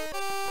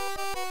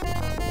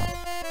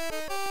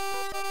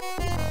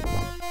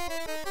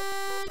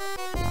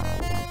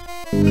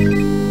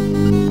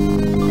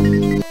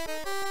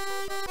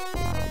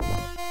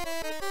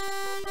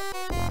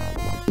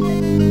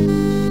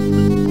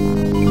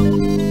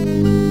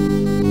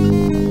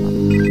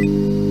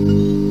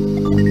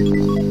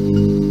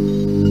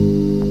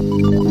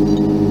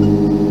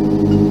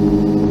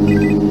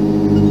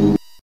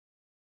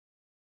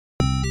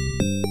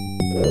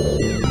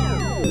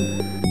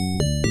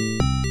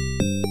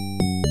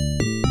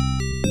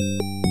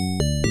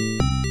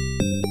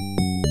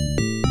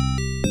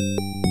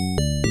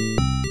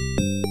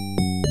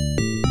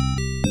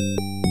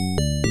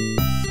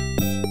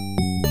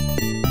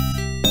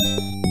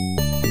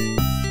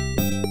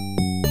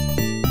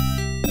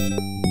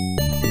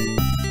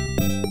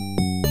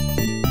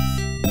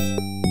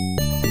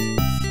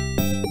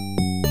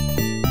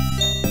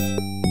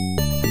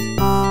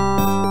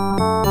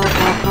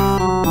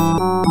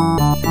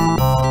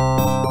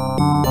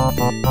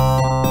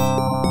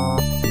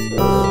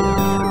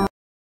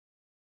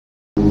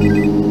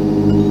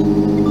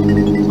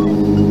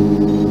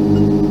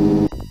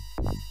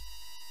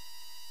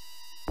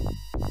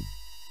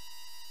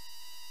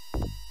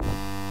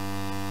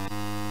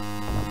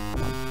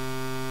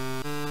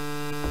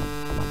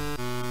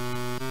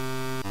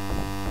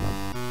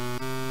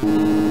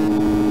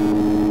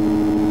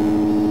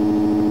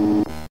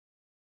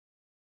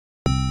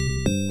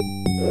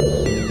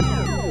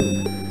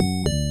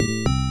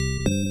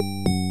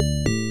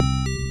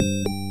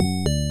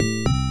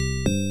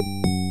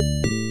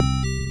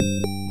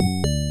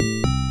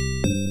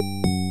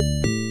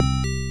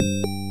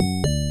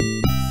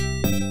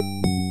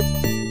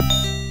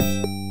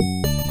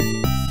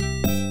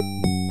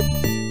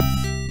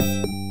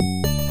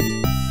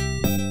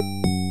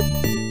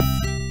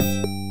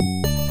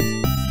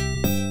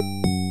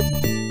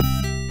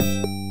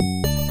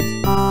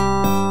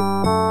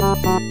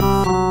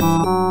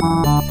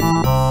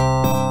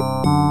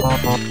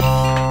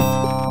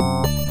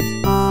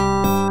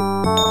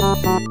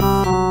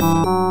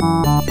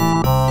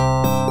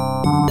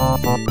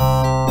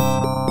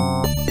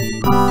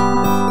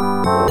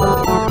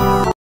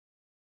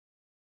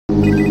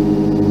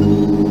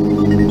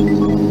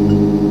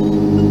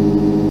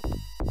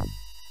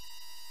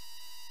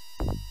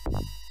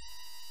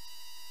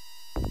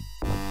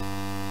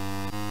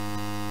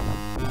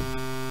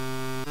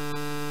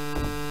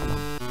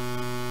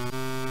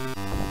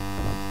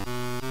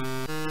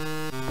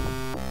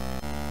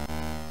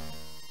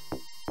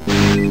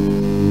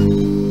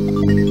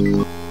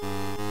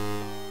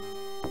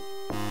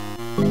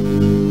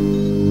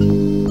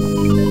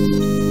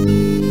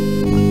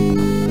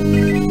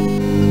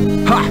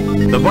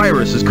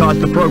 virus has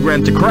caused the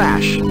program to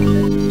crash.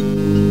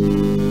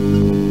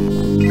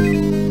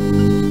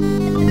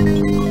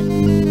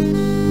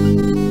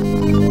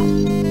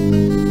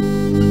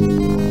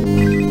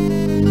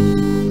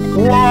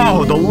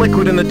 Whoa, the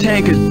liquid in the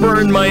tank has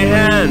burned my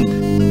hand.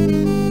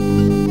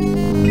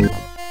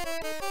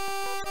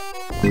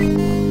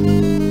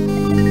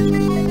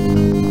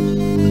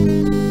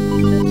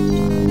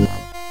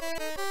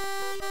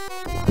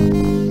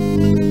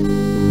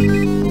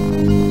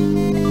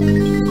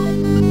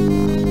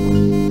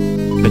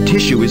 The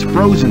tissue is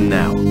frozen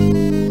now.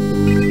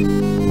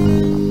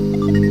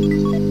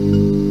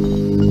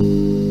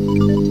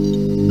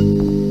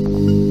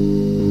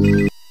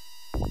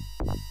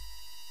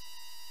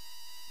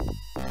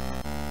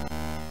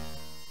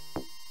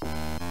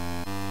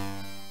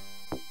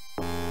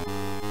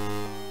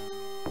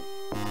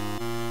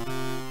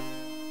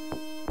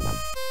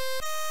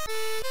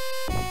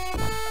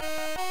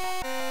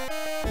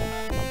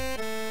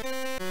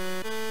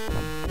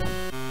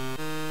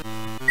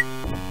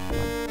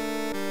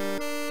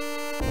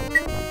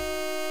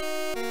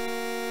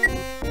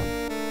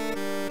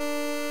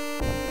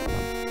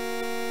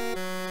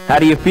 How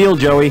do you feel,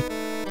 Joey?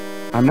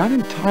 I'm not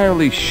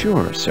entirely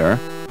sure, sir.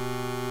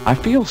 I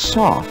feel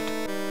soft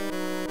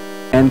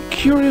and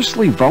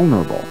curiously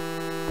vulnerable.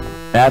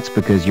 That's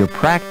because you're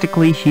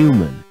practically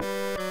human.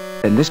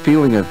 And this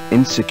feeling of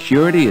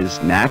insecurity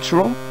is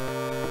natural?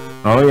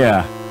 Oh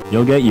yeah,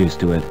 you'll get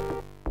used to it.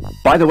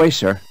 By the way,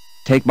 sir,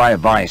 take my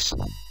advice.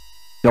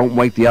 Don't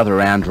wake the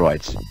other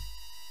androids.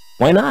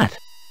 Why not?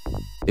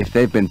 If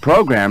they've been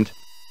programmed,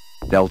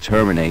 they'll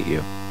terminate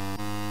you.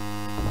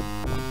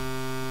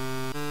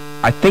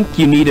 I think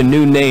you need a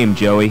new name,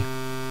 Joey.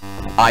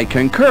 I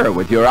concur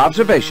with your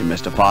observation,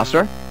 Mr.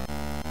 Foster.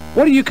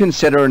 What do you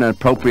consider an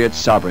appropriate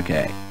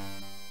sobriquet?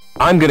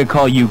 I'm gonna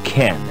call you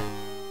Ken.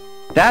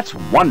 That's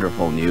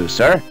wonderful news,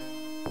 sir.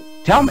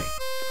 Tell me,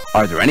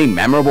 are there any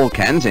memorable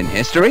Kens in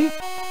history?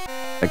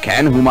 A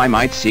Ken whom I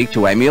might seek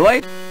to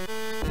emulate?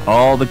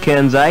 All the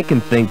Kens I can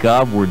think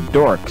of were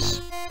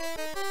dorks.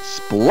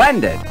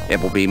 Splendid!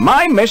 It will be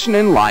my mission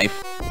in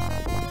life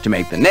to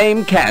make the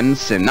name Ken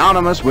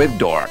synonymous with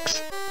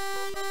dorks.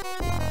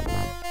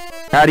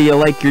 How do you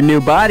like your new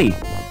body?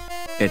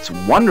 It's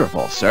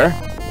wonderful, sir.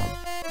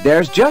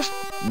 There's just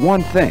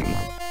one thing.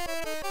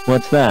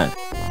 What's that?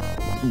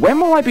 When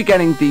will I be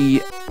getting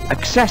the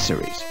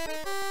accessories?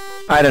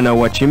 I don't know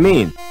what you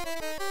mean.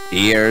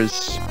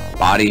 Ears,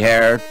 body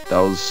hair,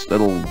 those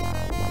little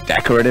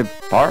decorative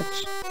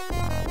parts?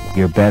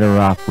 You're better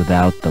off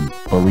without them,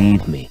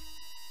 believe me.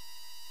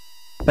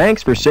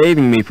 Thanks for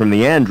saving me from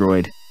the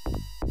android.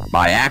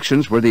 My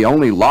actions were the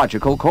only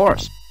logical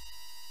course.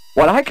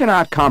 What I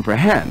cannot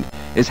comprehend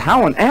is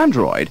how an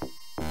android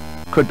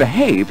could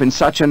behave in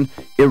such an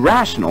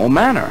irrational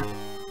manner.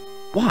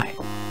 Why,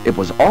 it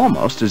was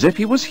almost as if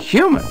he was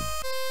human.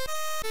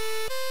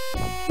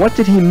 What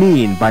did he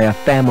mean by a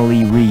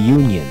family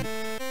reunion?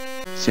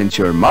 Since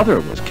your mother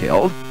was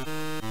killed,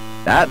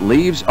 that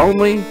leaves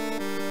only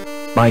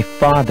my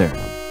father.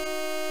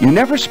 You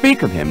never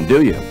speak of him,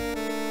 do you?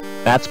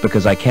 That's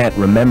because I can't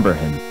remember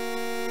him.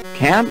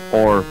 Can't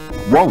or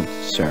won't,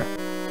 sir?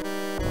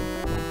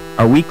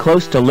 Are we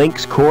close to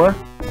Linc's core?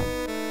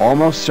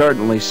 Almost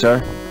certainly,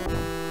 sir.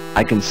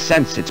 I can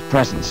sense its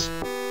presence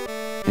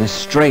in a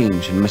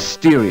strange and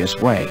mysterious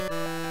way.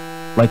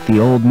 Like the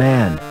old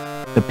man,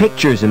 the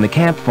pictures in the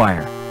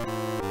campfire.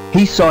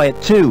 He saw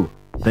it too,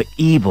 the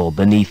evil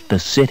beneath the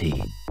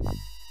city.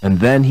 And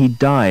then he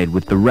died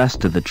with the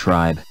rest of the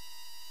tribe.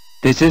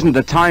 This isn't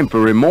the time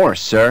for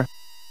remorse, sir.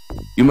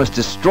 You must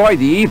destroy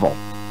the evil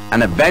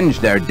and avenge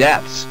their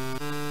deaths.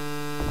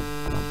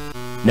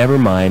 Never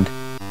mind.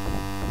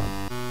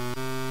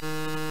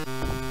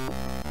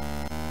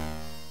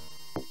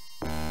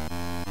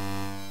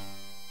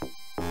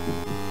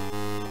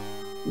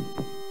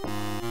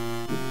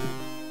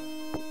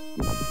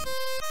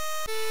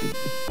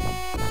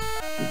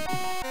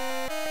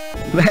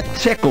 That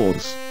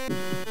tickles.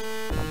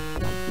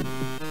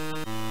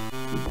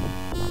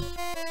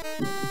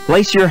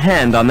 Place your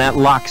hand on that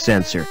lock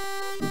sensor.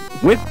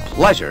 With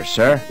pleasure,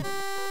 sir.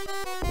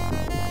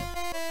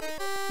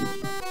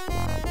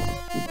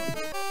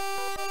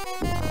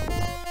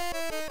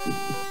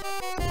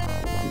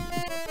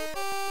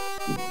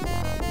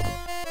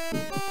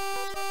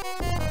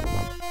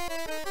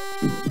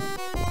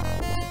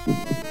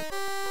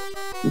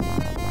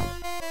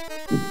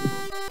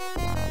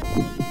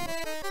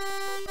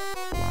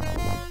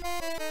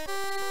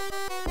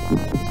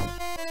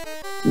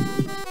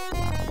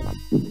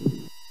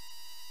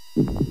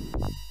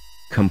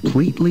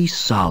 Completely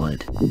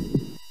solid.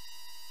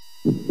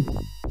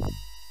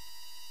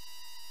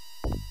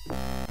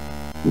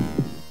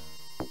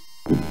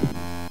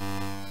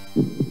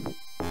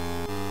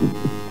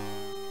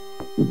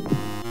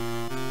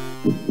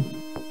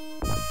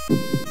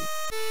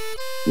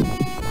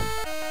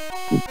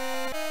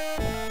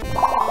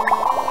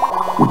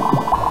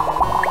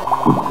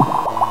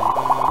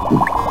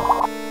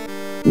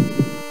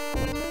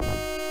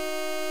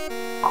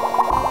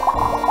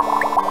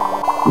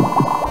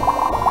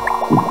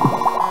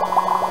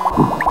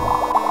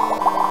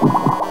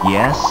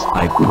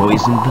 I've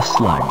poisoned the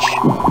sludge.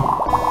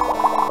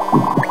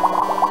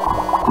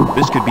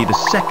 This could be the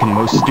second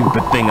most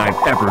stupid thing I've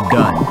ever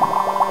done.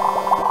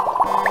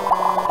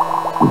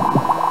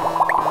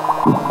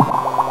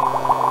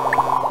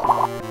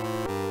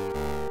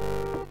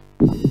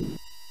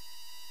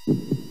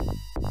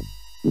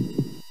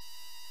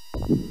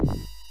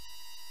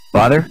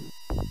 Father?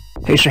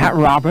 Is that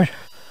Robert?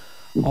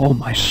 Oh,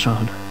 my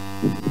son.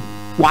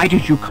 Why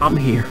did you come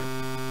here?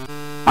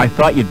 I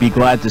thought you'd be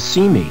glad to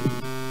see me.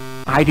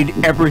 I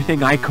did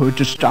everything I could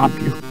to stop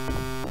you.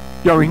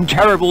 You're in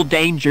terrible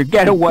danger.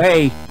 Get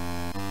away.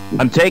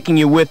 I'm taking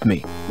you with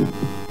me.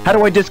 How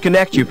do I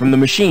disconnect you from the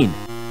machine?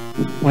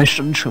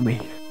 Listen to me.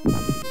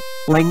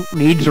 Linc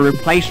needs a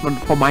replacement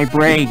for my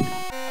brain.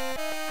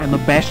 And the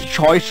best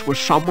choice was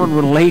someone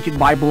related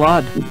by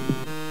blood.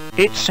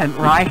 It sent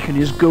Reich and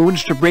his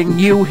goons to bring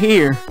you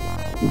here.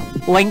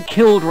 Linc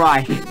killed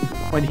Reich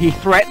when he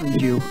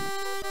threatened you.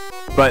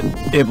 But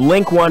if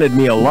Linc wanted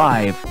me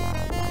alive,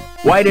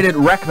 why did it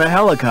wreck the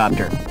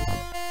helicopter?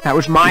 That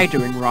was my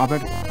doing,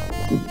 Robert.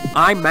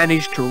 I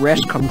managed to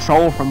wrest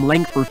control from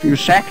Linc for a few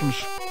seconds,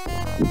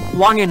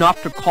 long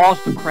enough to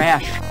cause the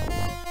crash.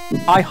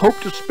 I hope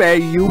to spare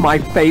you my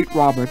fate,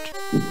 Robert.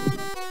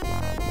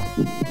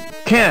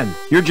 Ken,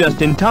 you're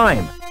just in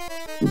time.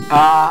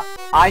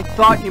 I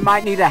thought you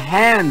might need a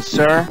hand,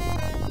 sir.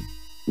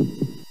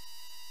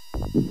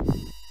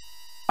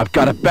 I've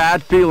got a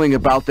bad feeling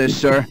about this,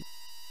 sir.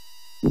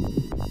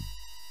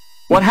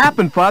 What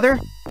happened, Father?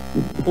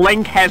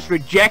 Linc has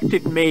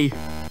rejected me.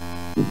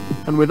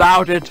 And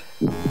without it,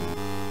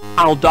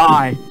 I'll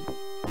die.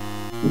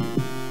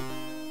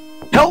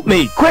 Help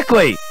me,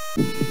 quickly!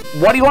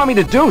 What do you want me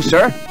to do,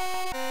 sir?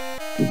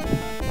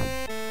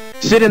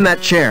 Sit in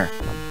that chair.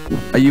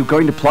 Are you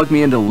going to plug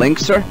me into Linc,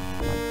 sir?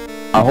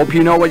 I hope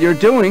you know what you're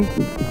doing.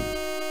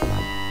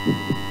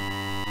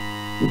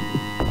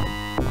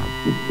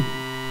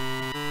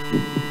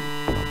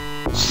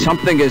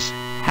 Something is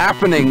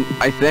happening,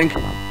 I think.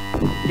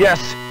 Yes,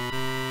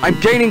 I'm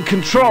gaining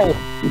control.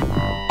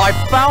 I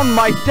found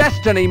my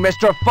destiny,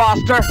 Mr.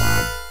 Foster.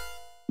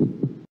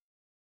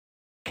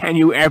 Can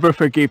you ever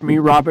forgive me,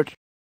 Robert?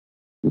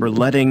 For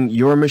letting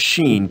your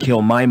machine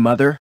kill my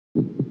mother?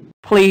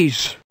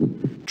 Please,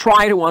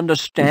 try to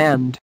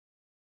understand.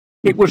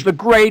 It was the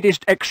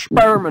greatest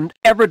experiment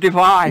ever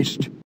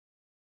devised.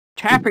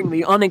 Tapping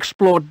the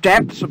unexplored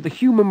depths of the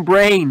human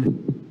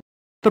brain.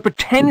 The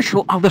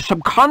potential of the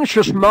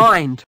subconscious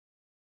mind.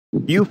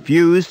 You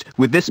fused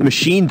with this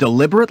machine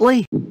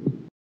deliberately?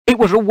 It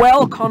was a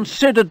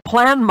well-considered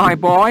plan, my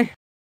boy.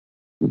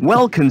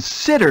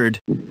 Well-considered?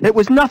 It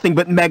was nothing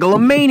but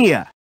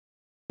megalomania.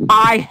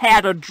 I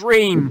had a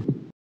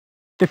dream.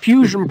 The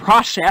fusion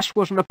process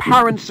was an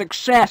apparent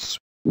success,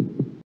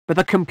 but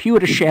the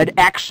computer shared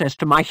access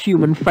to my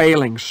human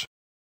failings.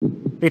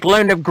 It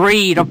learned of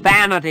greed, of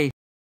vanity.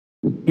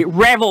 It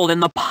reveled in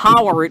the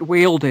power it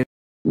wielded.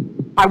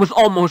 I was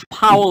almost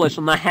powerless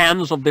in the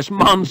hands of this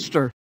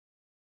monster.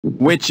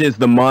 Which is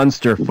the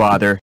monster,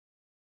 Father?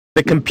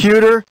 The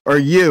computer or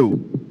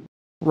you?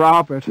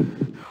 Robert.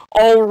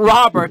 Oh,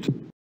 Robert!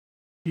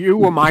 You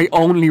were my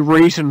only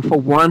reason for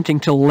wanting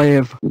to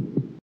live.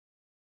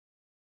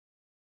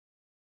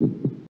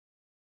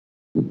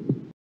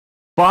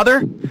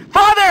 Father?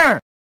 Father!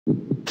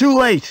 Too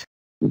late.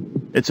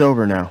 It's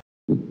over now.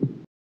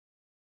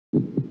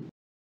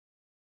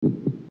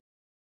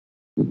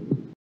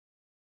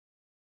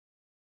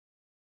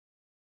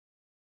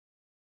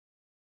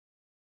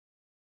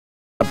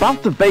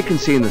 About the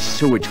vacancy in the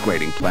sewage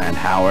grading plant,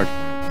 Howard.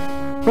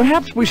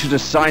 Perhaps we should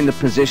assign the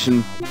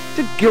position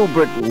to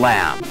Gilbert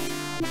Lamb.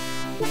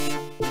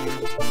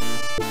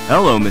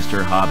 Hello,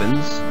 Mr.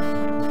 Hobbins.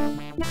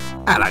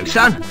 Hello,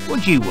 son.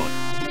 What do you want?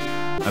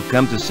 I've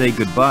come to say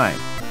goodbye.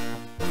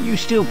 You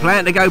still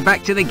plan to go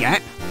back to the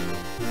Gap?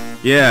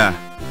 Yeah,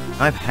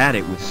 I've had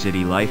it with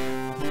city life.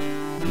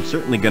 I'm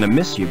certainly gonna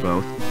miss you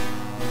both.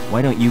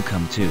 Why don't you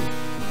come too?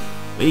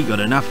 We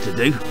got enough to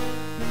do.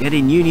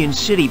 Getting Union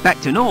City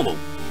back to normal.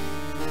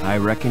 I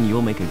reckon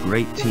you'll make a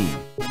great team.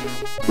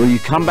 Will you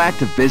come back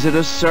to visit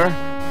us, sir?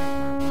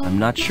 I'm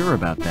not sure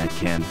about that,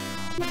 Ken.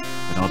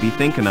 But I'll be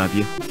thinking of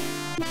you.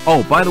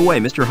 Oh, by the way,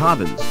 Mr.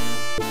 Hobbins.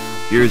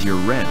 Here's your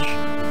wrench.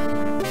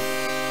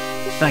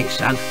 Thanks,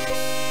 son.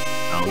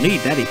 I'll need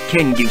that if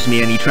Ken gives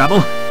me any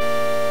trouble.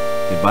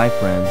 Goodbye,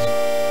 friends.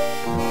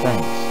 And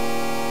thanks.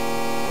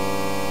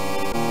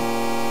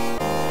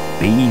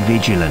 Be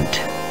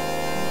vigilant.